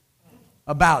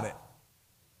about it.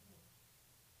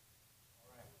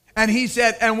 And he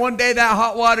said, and one day that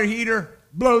hot water heater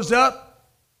blows up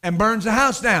and burns the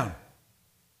house down.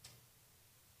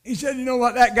 He said, you know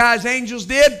what that guy's angels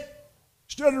did?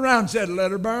 Stood around and said,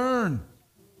 let her burn.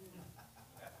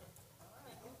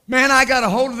 Man, I got a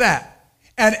hold of that.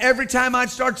 And every time I'd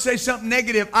start to say something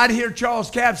negative, I'd hear Charles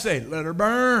Capp say, let her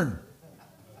burn.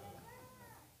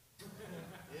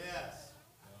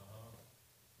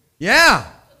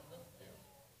 Yeah.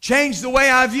 Change the way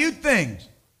I viewed things.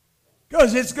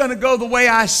 Because it's going to go the way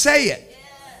I say it.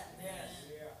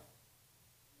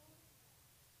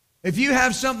 If you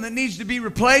have something that needs to be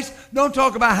replaced, don't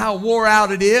talk about how wore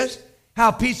out it is, how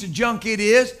piece of junk it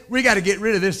is. We got to get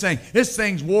rid of this thing. This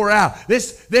thing's wore out.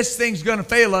 This thing's going to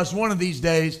fail us one of these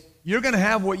days. You're going to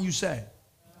have what you say.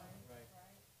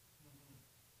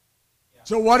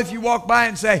 So what if you walk by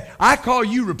and say, I call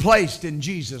you replaced in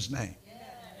Jesus' name.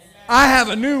 I have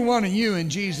a new one in you in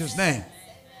Jesus' name.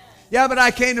 Yeah, but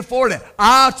I can't afford it.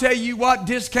 I'll tell you what,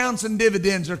 discounts and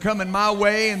dividends are coming my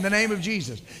way in the name of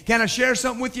Jesus. Can I share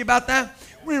something with you about that?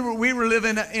 We were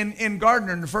living in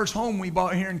Gardner, in the first home we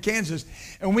bought here in Kansas.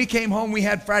 And we came home, we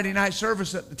had Friday night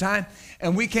service at the time.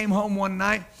 And we came home one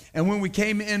night, and when we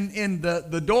came in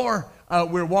the door,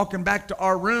 we were walking back to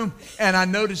our room. And I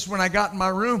noticed when I got in my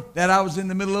room that I was in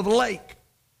the middle of a lake.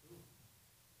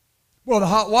 Well, the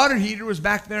hot water heater was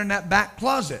back there in that back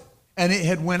closet, and it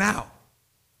had went out.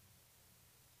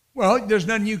 Well, there's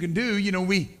nothing you can do. You know,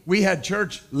 we had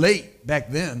church late back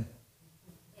then.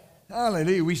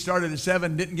 Hallelujah. We started at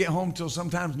 7, didn't get home till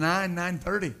sometimes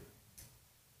 9:30.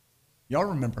 Y'all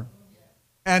remember.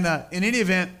 And in any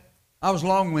event, I was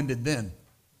long-winded then.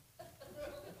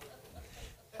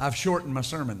 I've shortened my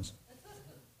sermons.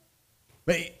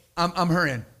 But I'm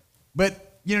hurrying.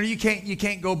 But, you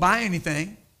can't go buy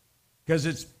anything because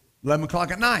it's 11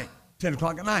 o'clock at night, 10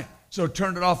 o'clock at night. So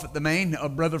turned it off at the main. A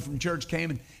brother from church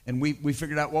came and we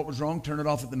figured out what was wrong, turned it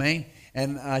off at the main.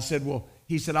 And I said,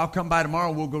 he said, I'll come by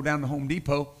tomorrow. We'll go down to Home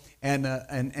Depot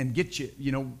and get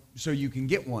you, so you can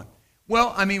get one.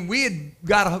 Well, I mean, we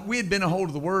had been a hold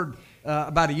of the Word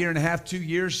about a year and a half, 2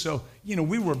 years. So,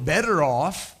 we were better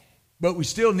off, but we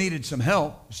still needed some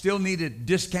help. Still needed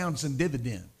discounts and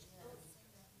dividends.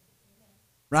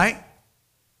 Right?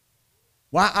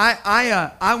 Well,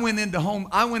 I went into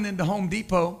Home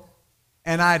Depot,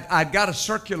 and I'd got a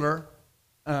circular,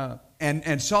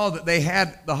 and saw that they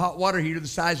had the hot water heater the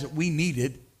size that we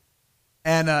needed,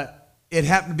 and it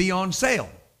happened to be on sale.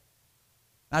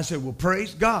 I said, well,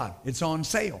 praise God, it's on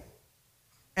sale.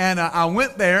 And I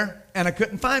went there, and I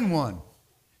couldn't find one.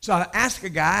 So I asked a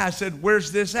guy, I said,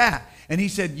 where's this at? And he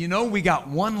said, we got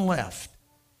one left.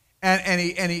 And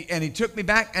he took me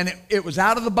back, and it was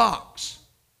out of the box.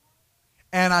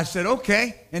 And I said,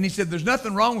 okay. And he said, there's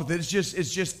nothing wrong with it.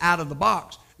 It's just out of the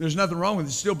box. There's nothing wrong with it.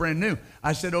 It's still brand new.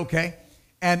 I said, okay.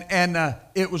 And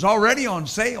it was already on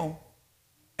sale.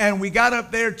 And we got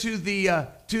up there to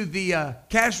the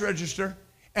cash register,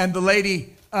 and the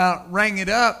lady rang it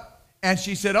up, and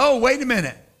she said, oh, wait a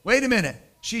minute.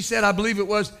 She said, I believe it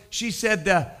was, she said,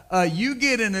 you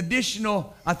get an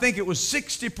additional, I think it was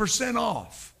 60%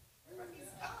 off.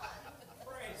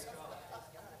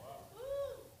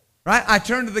 Right? I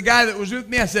turned to the guy that was with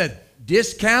me. I said,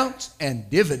 discounts and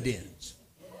dividends.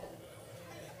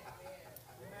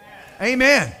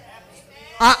 Amen.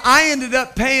 I ended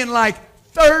up paying like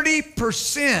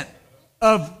 30%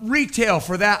 of retail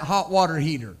for that hot water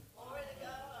heater.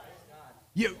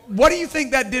 What do you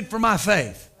think that did for my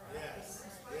faith?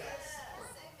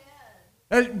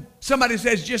 Somebody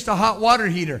says just a hot water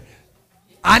heater.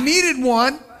 I needed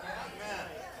one.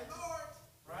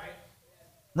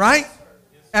 Right?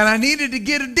 And I needed to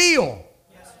get a deal.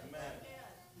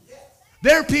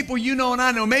 There are people and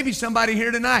I know, maybe somebody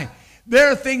here tonight.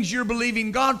 There are things you're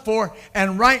believing God for,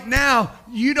 and right now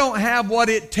you don't have what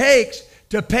it takes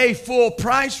to pay full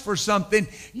price for something.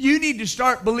 You need to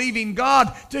start believing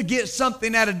God to get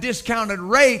something at a discounted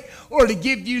rate, or to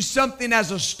give you something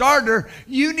as a starter.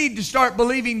 You need to start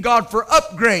believing God for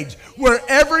upgrades.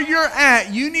 Wherever you're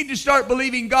at, you need to start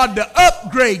believing God to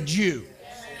upgrade you.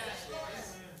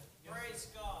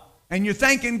 And you're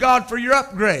thanking God for your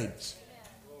upgrades.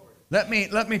 Let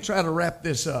me try to wrap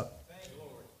this up.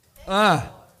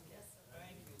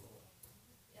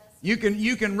 You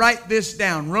can write this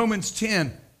down. Romans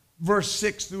 10, verse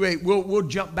 6 through 8. We'll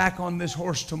jump back on this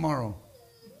horse tomorrow.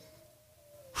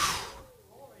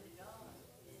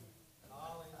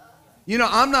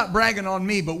 I'm not bragging on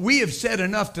me, but we have said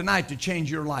enough tonight to change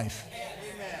your life.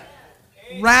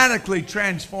 Radically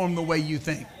transform the way you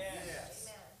think.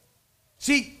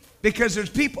 See, because there's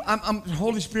people,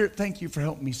 Holy Spirit, thank you for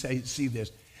helping me see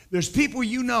this. There's people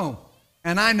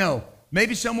and I know,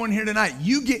 maybe someone here tonight,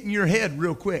 you get in your head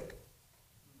real quick.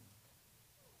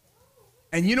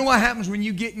 And you know what happens when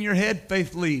you get in your head?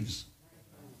 Faith leaves.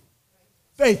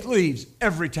 Faith leaves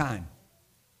every time.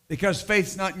 Because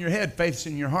faith's not in your head, faith's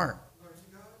in your heart.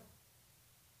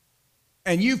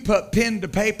 And you've put pen to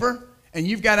paper, and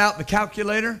you've got out the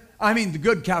calculator, the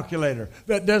good calculator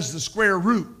that does the square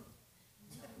root.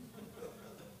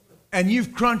 And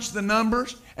you've crunched the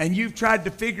numbers, and you've tried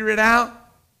to figure it out,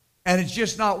 and it's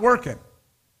just not working.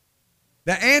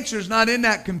 The answer is not in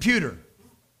that computer.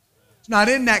 It's not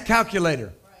in that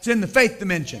calculator. It's in the faith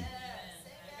dimension.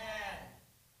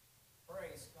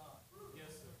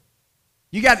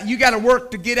 You got to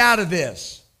work to get out of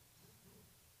this.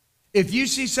 If you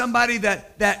see somebody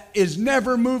that is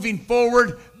never moving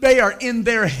forward, they are in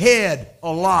their head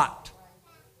a lot.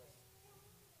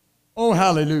 Oh,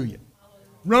 hallelujah.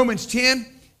 Romans 10,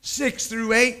 6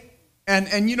 through 8.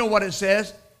 And you know what it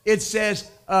says? It says,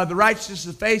 the righteousness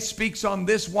of faith speaks on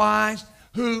this wise.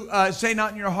 Who say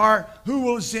not in your heart, who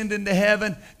will ascend into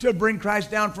heaven to bring Christ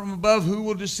down from above? Who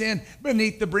will descend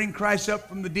beneath to bring Christ up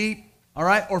from the deep? All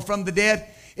right, or from the dead.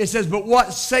 It says, but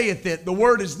what saith it? The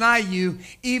word is nigh you,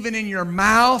 even in your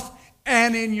mouth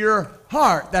and in your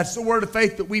heart. That's the word of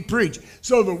faith that we preach.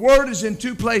 So the word is in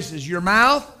two places, your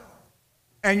mouth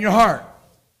and your heart.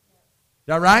 Is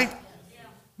that right?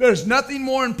 There's nothing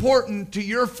more important to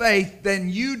your faith than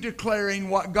you declaring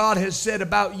what God has said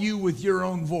about you with your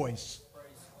own voice.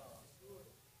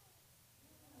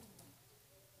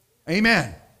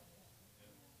 Amen.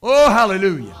 Oh,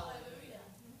 hallelujah.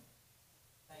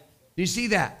 Do you see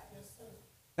that?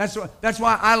 That's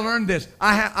why I learned this.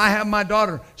 I have my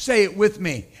daughter say it with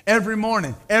me every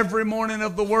morning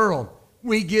of the world.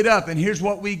 We get up, and here's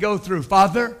what we go through.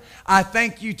 Father, I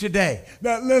thank you today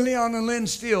that Liliana Lynn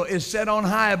Steele is set on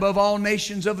high above all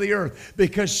nations of the earth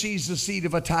because she's the seed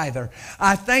of a tither.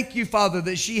 I thank you, Father,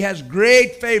 that she has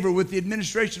great favor with the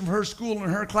administration of her school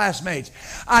and her classmates.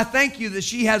 I thank you that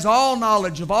she has all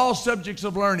knowledge of all subjects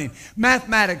of learning,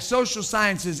 mathematics, social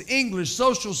sciences, English,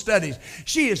 social studies.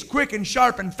 She is quick and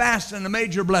sharp and fast and a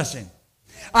major blessing.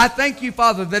 I thank you,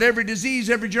 Father, that every disease,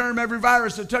 every germ, every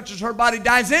virus that touches her body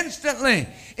dies instantly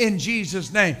in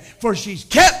Jesus' name, for she's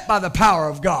kept by the power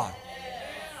of God.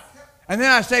 And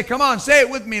then I say, come on, say it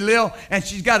with me, Lil. And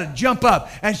she's got to jump up.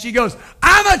 And she goes,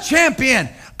 I'm a champion.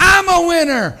 I'm a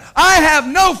winner. I have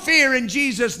no fear in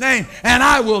Jesus' name. And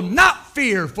I will not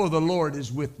fear, for the Lord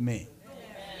is with me.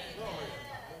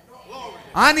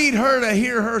 I need her to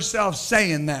hear herself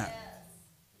saying that.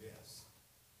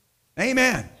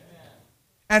 Amen.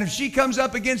 And if she comes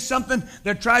up against something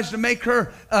that tries to make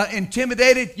her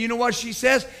intimidated, you know what she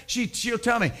says? She'll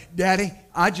tell me, Daddy,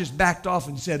 I just backed off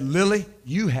and said, Lily,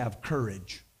 you have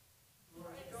courage.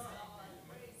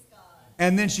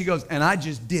 And then she goes, and I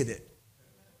just did it.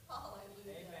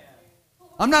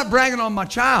 I'm not bragging on my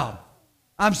child.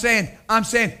 I'm saying,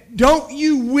 don't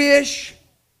you wish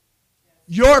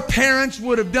your parents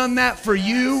would have done that for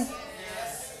you?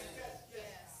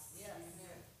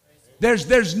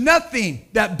 There's nothing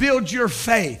that builds your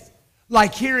faith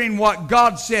like hearing what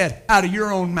God said out of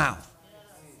your own mouth.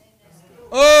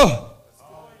 Oh,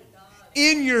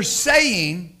 in your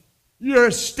saying, you're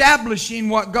establishing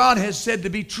what God has said to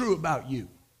be true about you.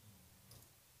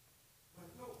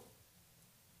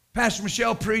 Pastor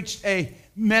Michelle preached a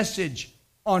message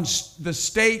on the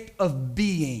state of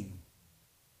being.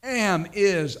 Am,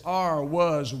 is, are,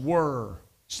 was, were.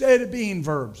 State of being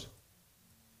verbs.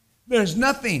 There's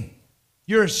nothing.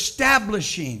 You're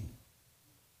establishing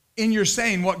in your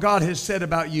saying what God has said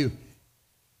about you,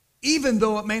 even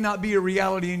though it may not be a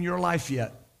reality in your life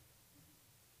yet.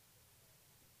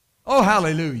 Oh,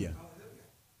 hallelujah.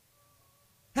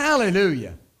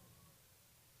 Hallelujah.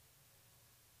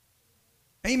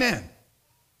 Amen.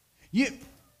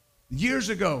 Years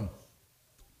ago,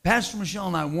 Pastor Michelle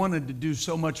and I wanted to do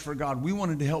so much for God. We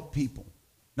wanted to help people,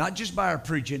 not just by our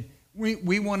preaching.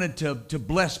 We wanted to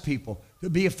bless people, to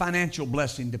be a financial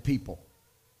blessing to people.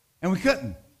 And we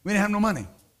couldn't. We didn't have no money.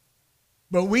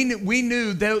 But we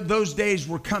knew those days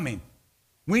were coming.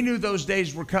 We knew those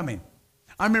days were coming.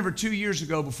 I remember 2 years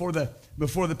ago, before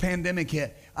the pandemic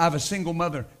hit, I have a single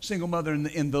mother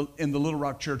in the Little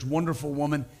Rock church. Wonderful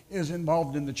woman, is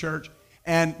involved in the church.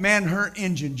 And man, her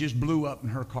engine just blew up in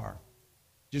her car.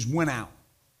 Just went out.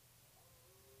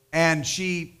 And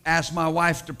she asked my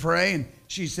wife to pray, and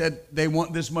she said, they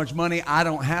want this much money. I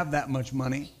don't have that much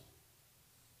money.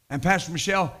 And Pastor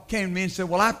Michelle came to me and said,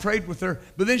 well, I prayed with her.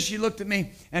 But then she looked at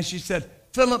me and she said,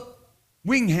 Philip,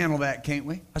 we can handle that, can't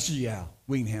we? I said, yeah,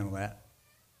 we can handle that.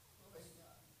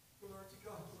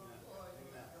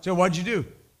 So what'd you do?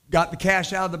 Got the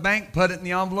cash out of the bank, put it in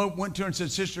the envelope, went to her and said,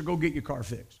 sister, go get your car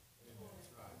fixed.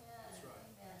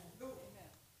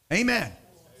 Amen.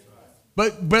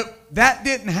 But that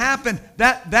didn't happen.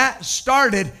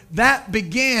 That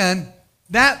began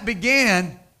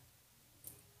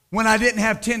when I didn't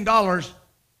have $10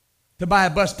 to buy a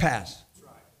bus pass.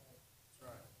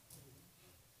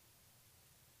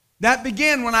 That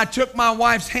began when I took my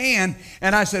wife's hand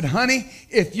and I said, honey,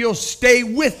 if you'll stay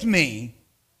with me,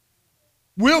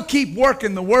 we'll keep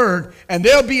working the word, and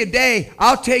there'll be a day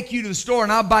I'll take you to the store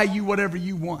and I'll buy you whatever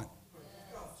you want.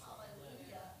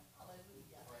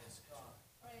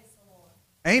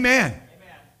 Amen.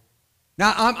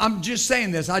 Now, I'm just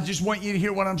saying this. I just want you to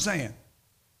hear what I'm saying.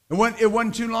 It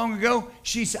wasn't too long ago.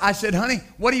 I said, honey,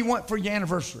 what do you want for your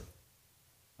anniversary?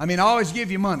 I mean, I always give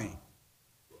you money.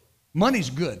 Money's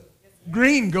good.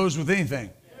 Green goes with anything.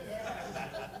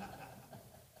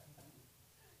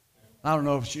 I don't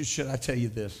know if should I tell you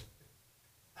this.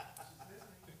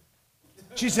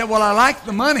 She said, well, I like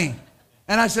the money.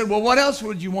 And I said, well, what else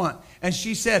would you want? And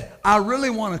she said, I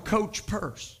really want a Coach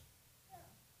purse.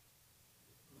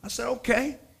 I said,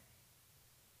 okay.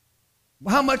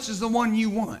 Well, how much is the one you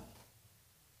want?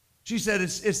 She said,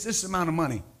 it's this amount of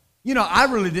money. You know, I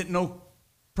really didn't know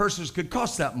purses could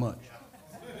cost that much.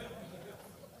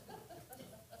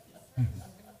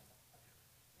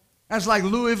 That's like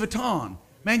Louis Vuitton.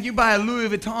 Man, you buy a Louis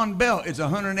Vuitton belt, it's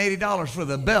 $180 for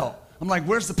the belt. I'm like,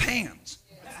 where's the pants?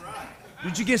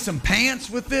 Did you get some pants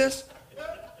with this?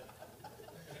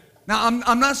 Now,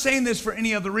 I'm not saying this for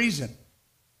any other reason.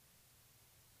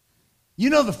 You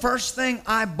know the first thing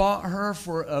I bought her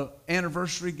for an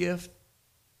anniversary gift?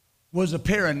 was a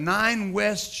pair of 9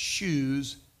 West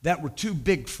shoes that were too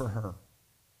big for her.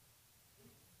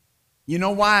 You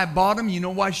know why I bought them? You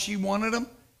know why she wanted them?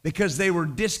 Because they were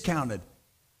discounted.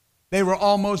 They were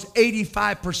almost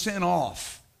 85%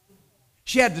 off.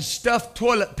 She had to stuff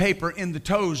toilet paper in the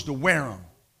toes to wear them.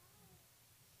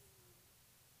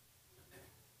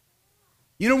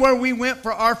 You know where we went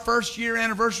for our first year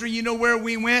anniversary? You know where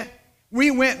we went?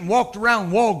 We went and walked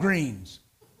around Walgreens.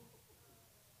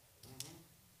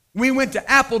 We went to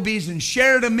Applebee's and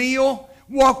shared a meal,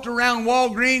 walked around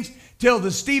Walgreens till the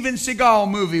Steven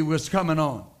Seagal movie was coming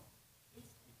on.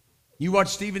 You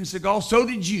watched Steven Seagal? So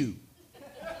did you.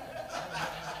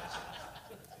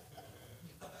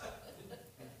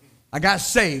 I got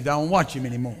saved. I don't watch him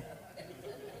anymore.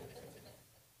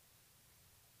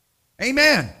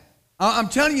 Amen. I'm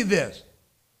telling you this.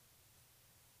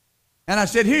 And I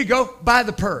said, here you go, buy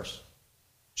the purse.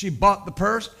 She bought the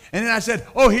purse. And then I said,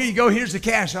 oh, here you go, here's the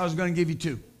cash I was going to give you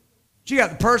too. She got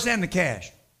the purse and the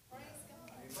cash.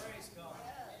 Praise God.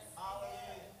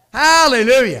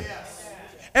 Hallelujah.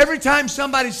 Every time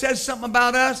somebody says something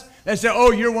about us, they say,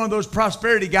 oh, you're one of those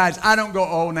prosperity guys. I don't go,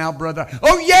 oh, now, brother.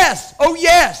 Oh, yes. Oh,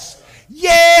 yes.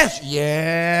 Yes.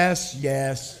 Yes.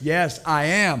 Yes. Yes, I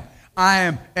am.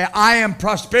 I am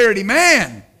prosperity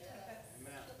man.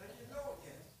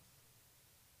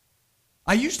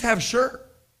 I used to have a shirt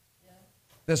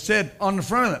that said on the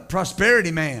front of it,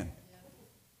 prosperity man.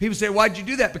 People say, why'd you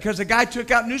do that? Because a guy took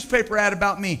out a newspaper ad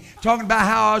about me, talking about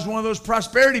how I was one of those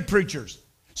prosperity preachers.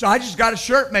 So I just got a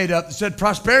shirt made up that said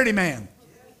prosperity man.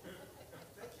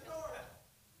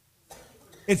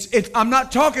 I'm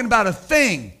not talking about a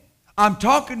thing. I'm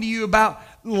talking to you about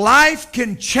life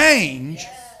can change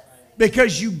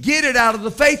because you get it out of the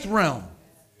faith realm.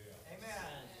 Amen.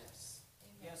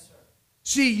 Yes, sir.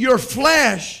 See, your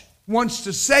flesh wants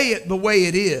to say it the way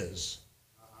it is.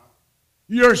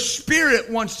 Your spirit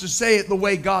wants to say it the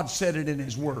way God said it in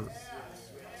His Word.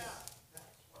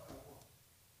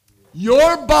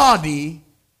 Your body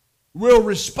will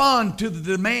respond to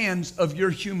the demands of your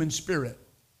human spirit.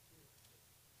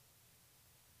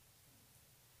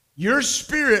 Your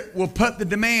spirit will put the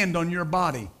demand on your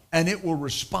body, and it will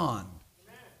respond.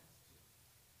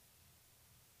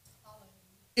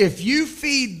 If you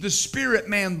feed the spirit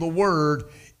man the Word,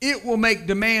 it will make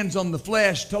demands on the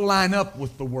flesh to line up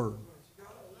with the Word.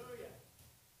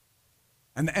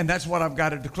 And that's what I've got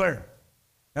to declare.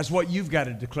 That's what you've got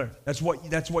to declare. That's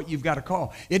what you've got to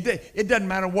call. It doesn't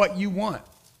matter what you want.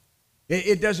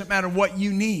 It doesn't matter what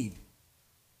you need.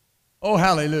 Oh,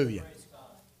 hallelujah.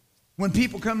 When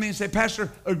people come to me and say,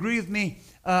 Pastor, agree with me,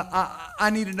 I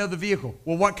need another vehicle.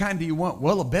 Well, what kind do you want?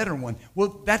 Well, a better one.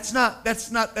 Well, that's not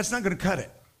going to cut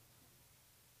it.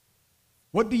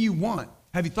 What do you want?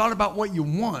 Have you thought about what you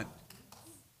want?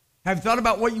 Have you thought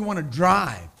about what you want to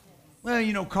drive? Well,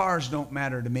 you know, cars don't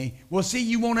matter to me. Well, see,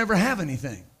 you won't ever have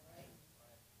anything.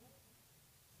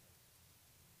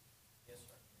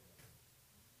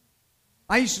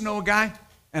 I used to know a guy,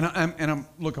 and I'm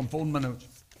folding my notes.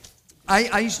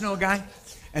 I used to know a guy,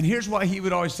 and here's what he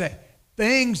would always say.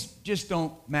 Things just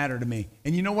don't matter to me.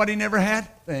 And you know what he never had?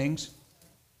 Things.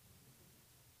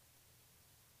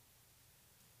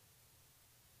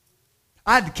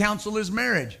 I had to counsel his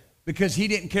marriage because he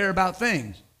didn't care about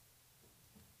things.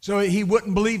 So he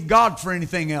wouldn't believe God for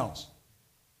anything else.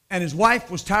 And his wife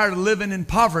was tired of living in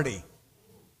poverty.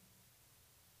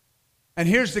 And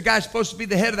here's the guy supposed to be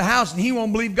the head of the house, and he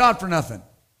won't believe God for nothing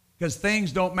because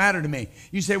things don't matter to me.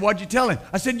 You say, what'd you tell him?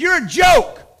 I said, you're a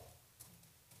joke.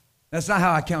 That's not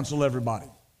how I counsel everybody.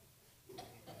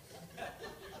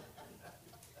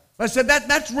 I said,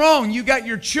 that's wrong. You got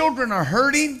your children are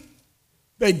hurting.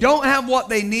 They don't have what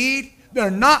they need.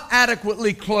 They're not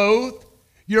adequately clothed.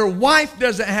 Your wife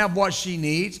doesn't have what she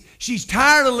needs. She's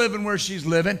tired of living where she's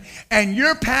living. And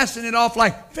you're passing it off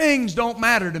like things don't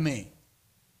matter to me.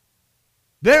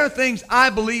 There are things I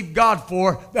believe God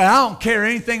for that I don't care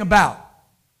anything about.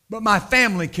 But my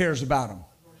family cares about them.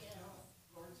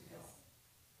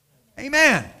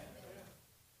 Amen.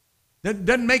 That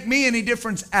doesn't make me any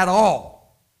difference at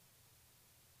all.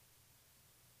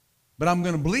 But I'm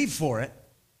going to believe for it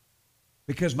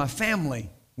because my family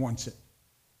wants it.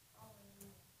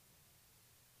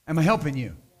 Am I helping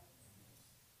you?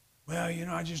 Well, you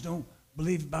know, I just don't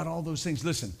believe about all those things.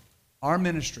 Listen, our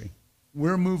ministry,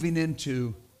 we're moving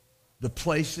into the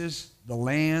places, the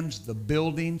lands, the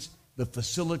buildings, the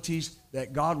facilities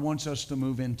that God wants us to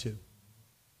move into.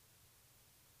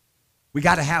 We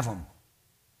got to have them.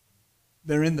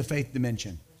 They're in the faith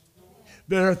dimension.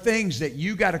 There are things that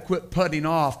you got to quit putting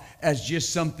off as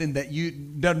just something that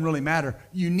doesn't really matter.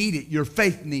 You need it. Your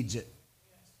faith needs it.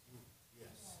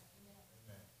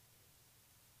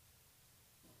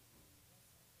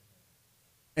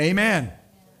 Amen.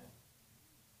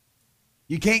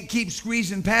 You can't keep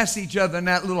squeezing past each other in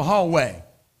that little hallway.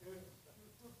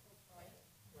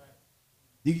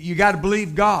 You got to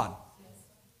believe God.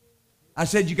 I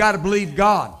said you got to believe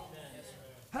God.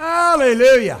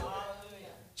 Hallelujah.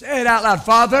 Say it out loud.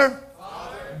 Father,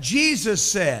 Jesus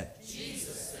said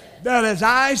that as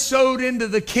I sowed into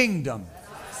the kingdom,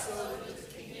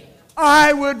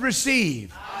 I would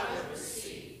receive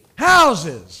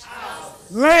houses,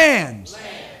 lands,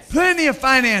 plenty of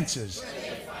finances,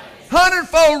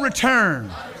 hundredfold return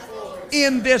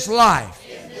in this life.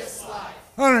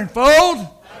 Hundredfold,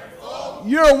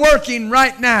 you're working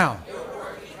right now.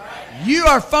 You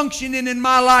are functioning in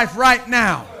my life right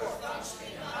now.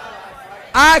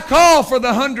 I call for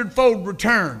the hundredfold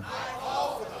return.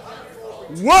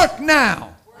 Work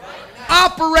now.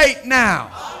 Operate now.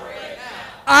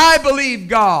 I believe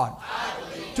God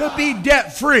to be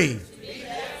debt free.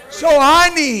 So I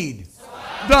need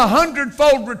the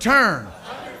hundredfold return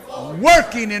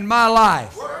working in my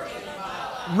life.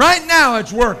 Right now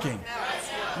it's working.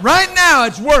 Right now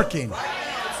it's working.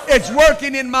 It's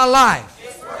working in my life.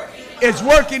 It's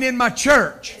working in my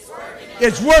church.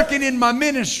 It's working in my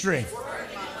ministry.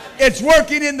 It's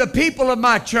working in the people of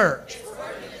my church.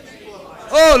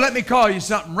 Oh, let me call you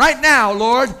something. Right now,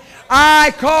 Lord,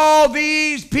 I call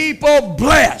these people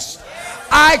blessed.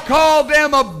 I call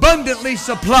them abundantly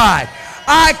supplied.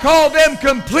 I call them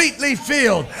completely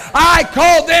filled. I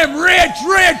call them rich,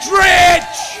 rich,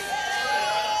 rich.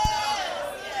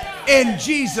 In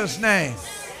Jesus' name.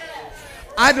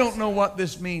 I don't know what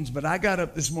this means, but I got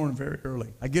up this morning very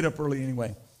early. I get up early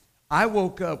anyway. I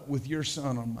woke up with your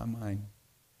son on my mind.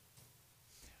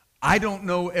 I don't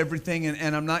know everything,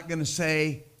 and I'm not going to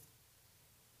say,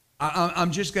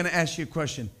 I'm just going to ask you a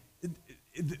question.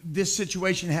 This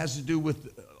situation has to do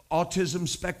with autism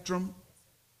spectrum.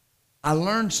 I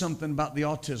learned something about the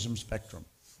autism spectrum.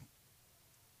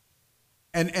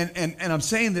 And I'm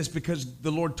saying this because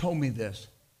the Lord told me this.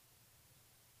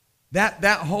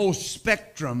 That whole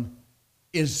spectrum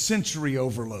is sensory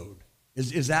overload.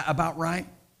 Is that about right?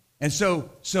 And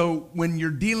so when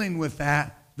you're dealing with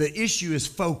that, the issue is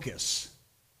focus.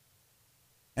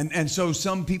 And so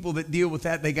some people that deal with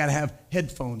that, they got to have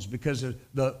headphones because of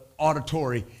the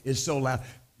auditory is so loud.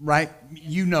 Right?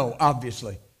 You know,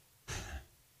 obviously.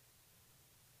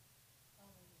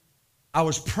 I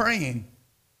was praying,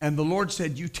 and the Lord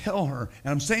said, you tell her,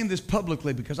 and I'm saying this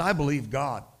publicly because I believe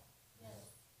God.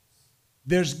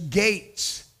 There's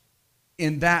gates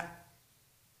in that,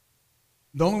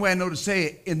 the only way I know to say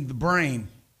it, in the brain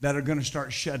that are going to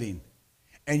start shutting.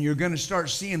 And you're going to start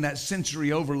seeing that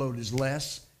sensory overload is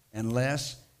less and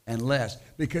less and less.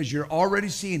 Because you're already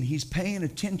seeing he's paying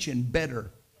attention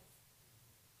better.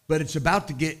 But it's about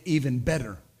to get even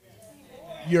better.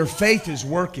 Your faith is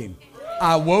working.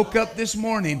 I woke up this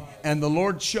morning and the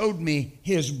Lord showed me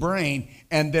his brain.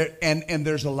 And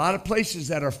there's a lot of places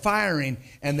that are firing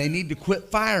and they need to quit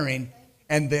firing.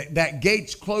 And that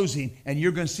gate's closing and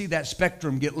you're going to see that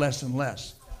spectrum get less and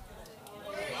less.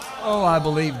 Oh, I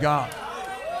believe God.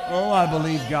 Oh, I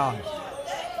believe God.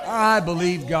 I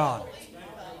believe God.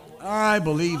 I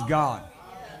believe God.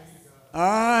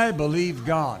 I believe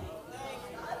God.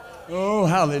 Oh,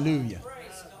 hallelujah.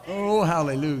 Oh,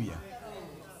 hallelujah.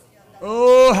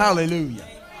 Oh, hallelujah.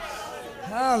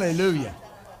 Hallelujah.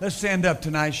 Let's stand up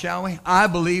tonight, shall we? I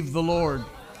believe the Lord.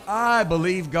 I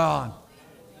believe God.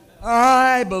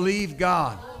 I believe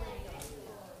God.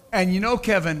 And you know,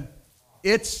 Kevin,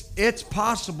 it's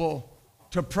possible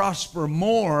to prosper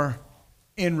more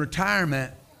in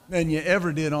retirement than you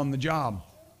ever did on the job.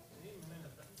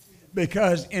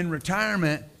 Because in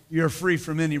retirement, you're free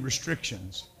from any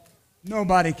restrictions.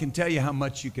 Nobody can tell you how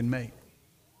much you can make.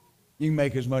 You can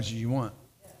make as much as you want.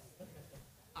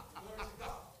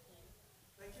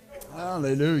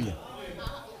 Hallelujah.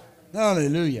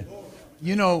 Hallelujah.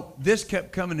 You know, this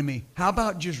kept coming to me. How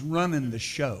about just running the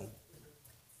show?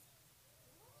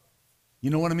 You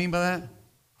know what I mean by that?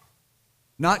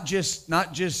 Not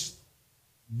just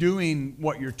doing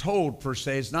what you're told per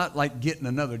se. It's not like getting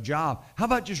another job. How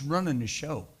about just running the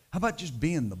show? How about just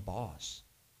being the boss?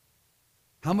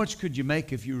 How much could you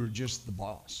make if you were just the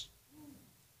boss?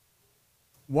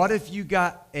 What if you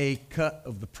got a cut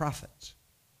of the profits?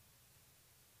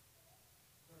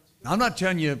 I'm not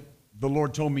telling you the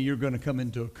Lord told me you're going to come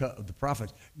into a cut of the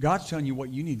profits. God's telling you what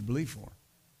you need to believe for.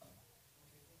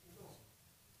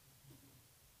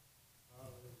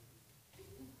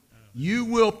 You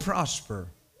will prosper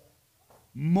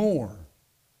more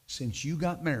since you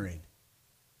got married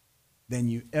than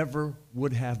you ever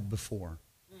would have before.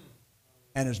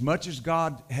 And as much as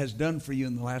God has done for you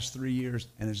in the last 3 years,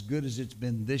 and as good as it's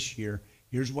been this year,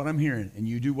 Here's what I'm hearing, and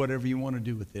you do whatever you want to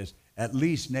do with this. At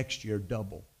least next year,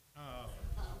 double.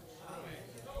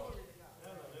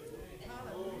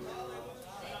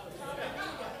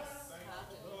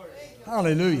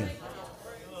 Hallelujah.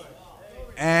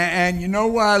 And you know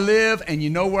where I live, and you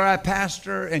know where I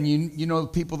pastor, and you know the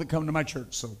people that come to my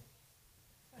church. So,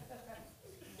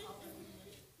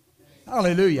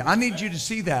 hallelujah. I need you to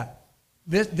see that.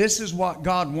 This is what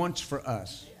God wants for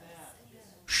us.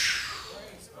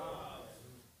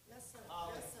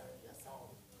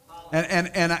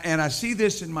 And I see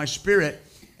this in my spirit,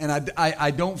 and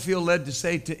I don't feel led to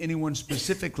say to anyone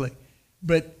specifically,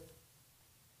 but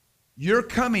you're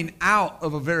coming out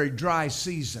of a very dry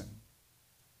season.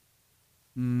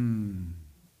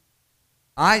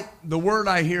 The word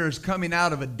I hear is coming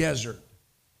out of a desert.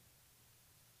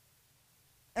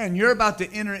 And you're about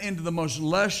to enter into the most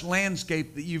lush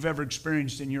landscape that you've ever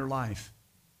experienced in your life.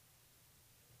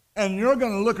 And you're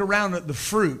going to look around at the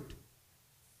fruit,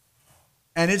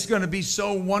 and it's going to be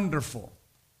so wonderful.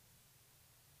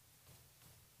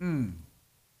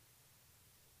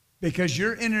 Because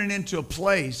you're entering into a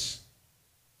place.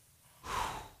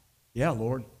 Yeah,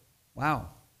 Lord. Wow.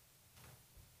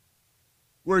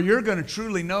 Where you're going to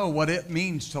truly know what it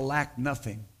means to lack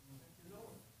nothing.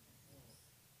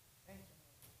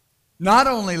 Not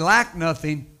only lack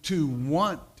nothing, to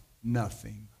want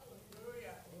nothing.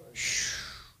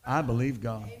 I believe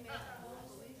God.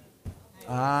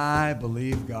 I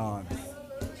believe God.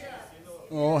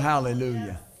 Oh,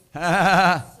 hallelujah.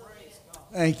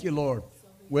 Thank you, Lord.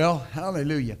 Well,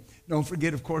 hallelujah. Don't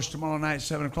forget, of course, tomorrow night at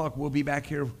 7 o'clock, we'll be back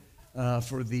here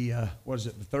for the,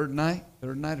 the third night?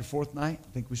 Third night or fourth night? I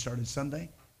think we started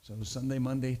Sunday. So Sunday,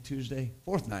 Monday, Tuesday,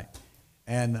 fourth night.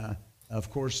 And, of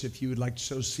course, if you would like to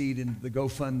sow seed in the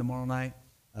GoFund tomorrow night,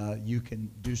 you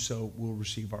can do so. We'll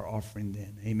receive our offering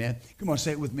then. Amen. Come on,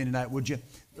 say it with me tonight, would you?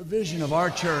 The vision of our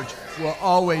church will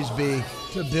always be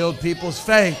to build people's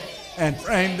faith and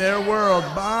frame their world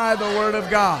by the Word of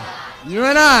God. You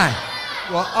and I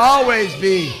will always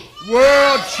be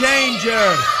world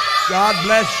changers. God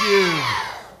bless you.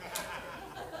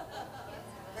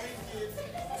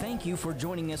 Thank you for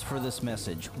joining us for this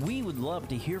message. We would love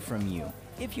to hear from you.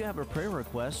 If you have a prayer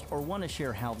request or want to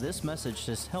share how this message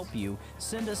has helped you,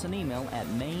 send us an email at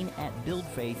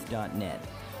main@buildfaith.net.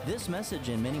 This message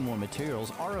and many more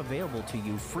materials are available to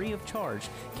you free of charge,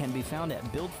 can be found at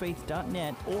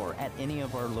buildfaith.net or at any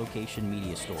of our location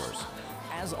media stores.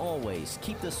 As always,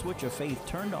 keep the switch of faith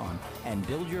turned on and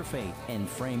build your faith and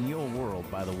frame your world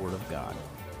by the Word of God.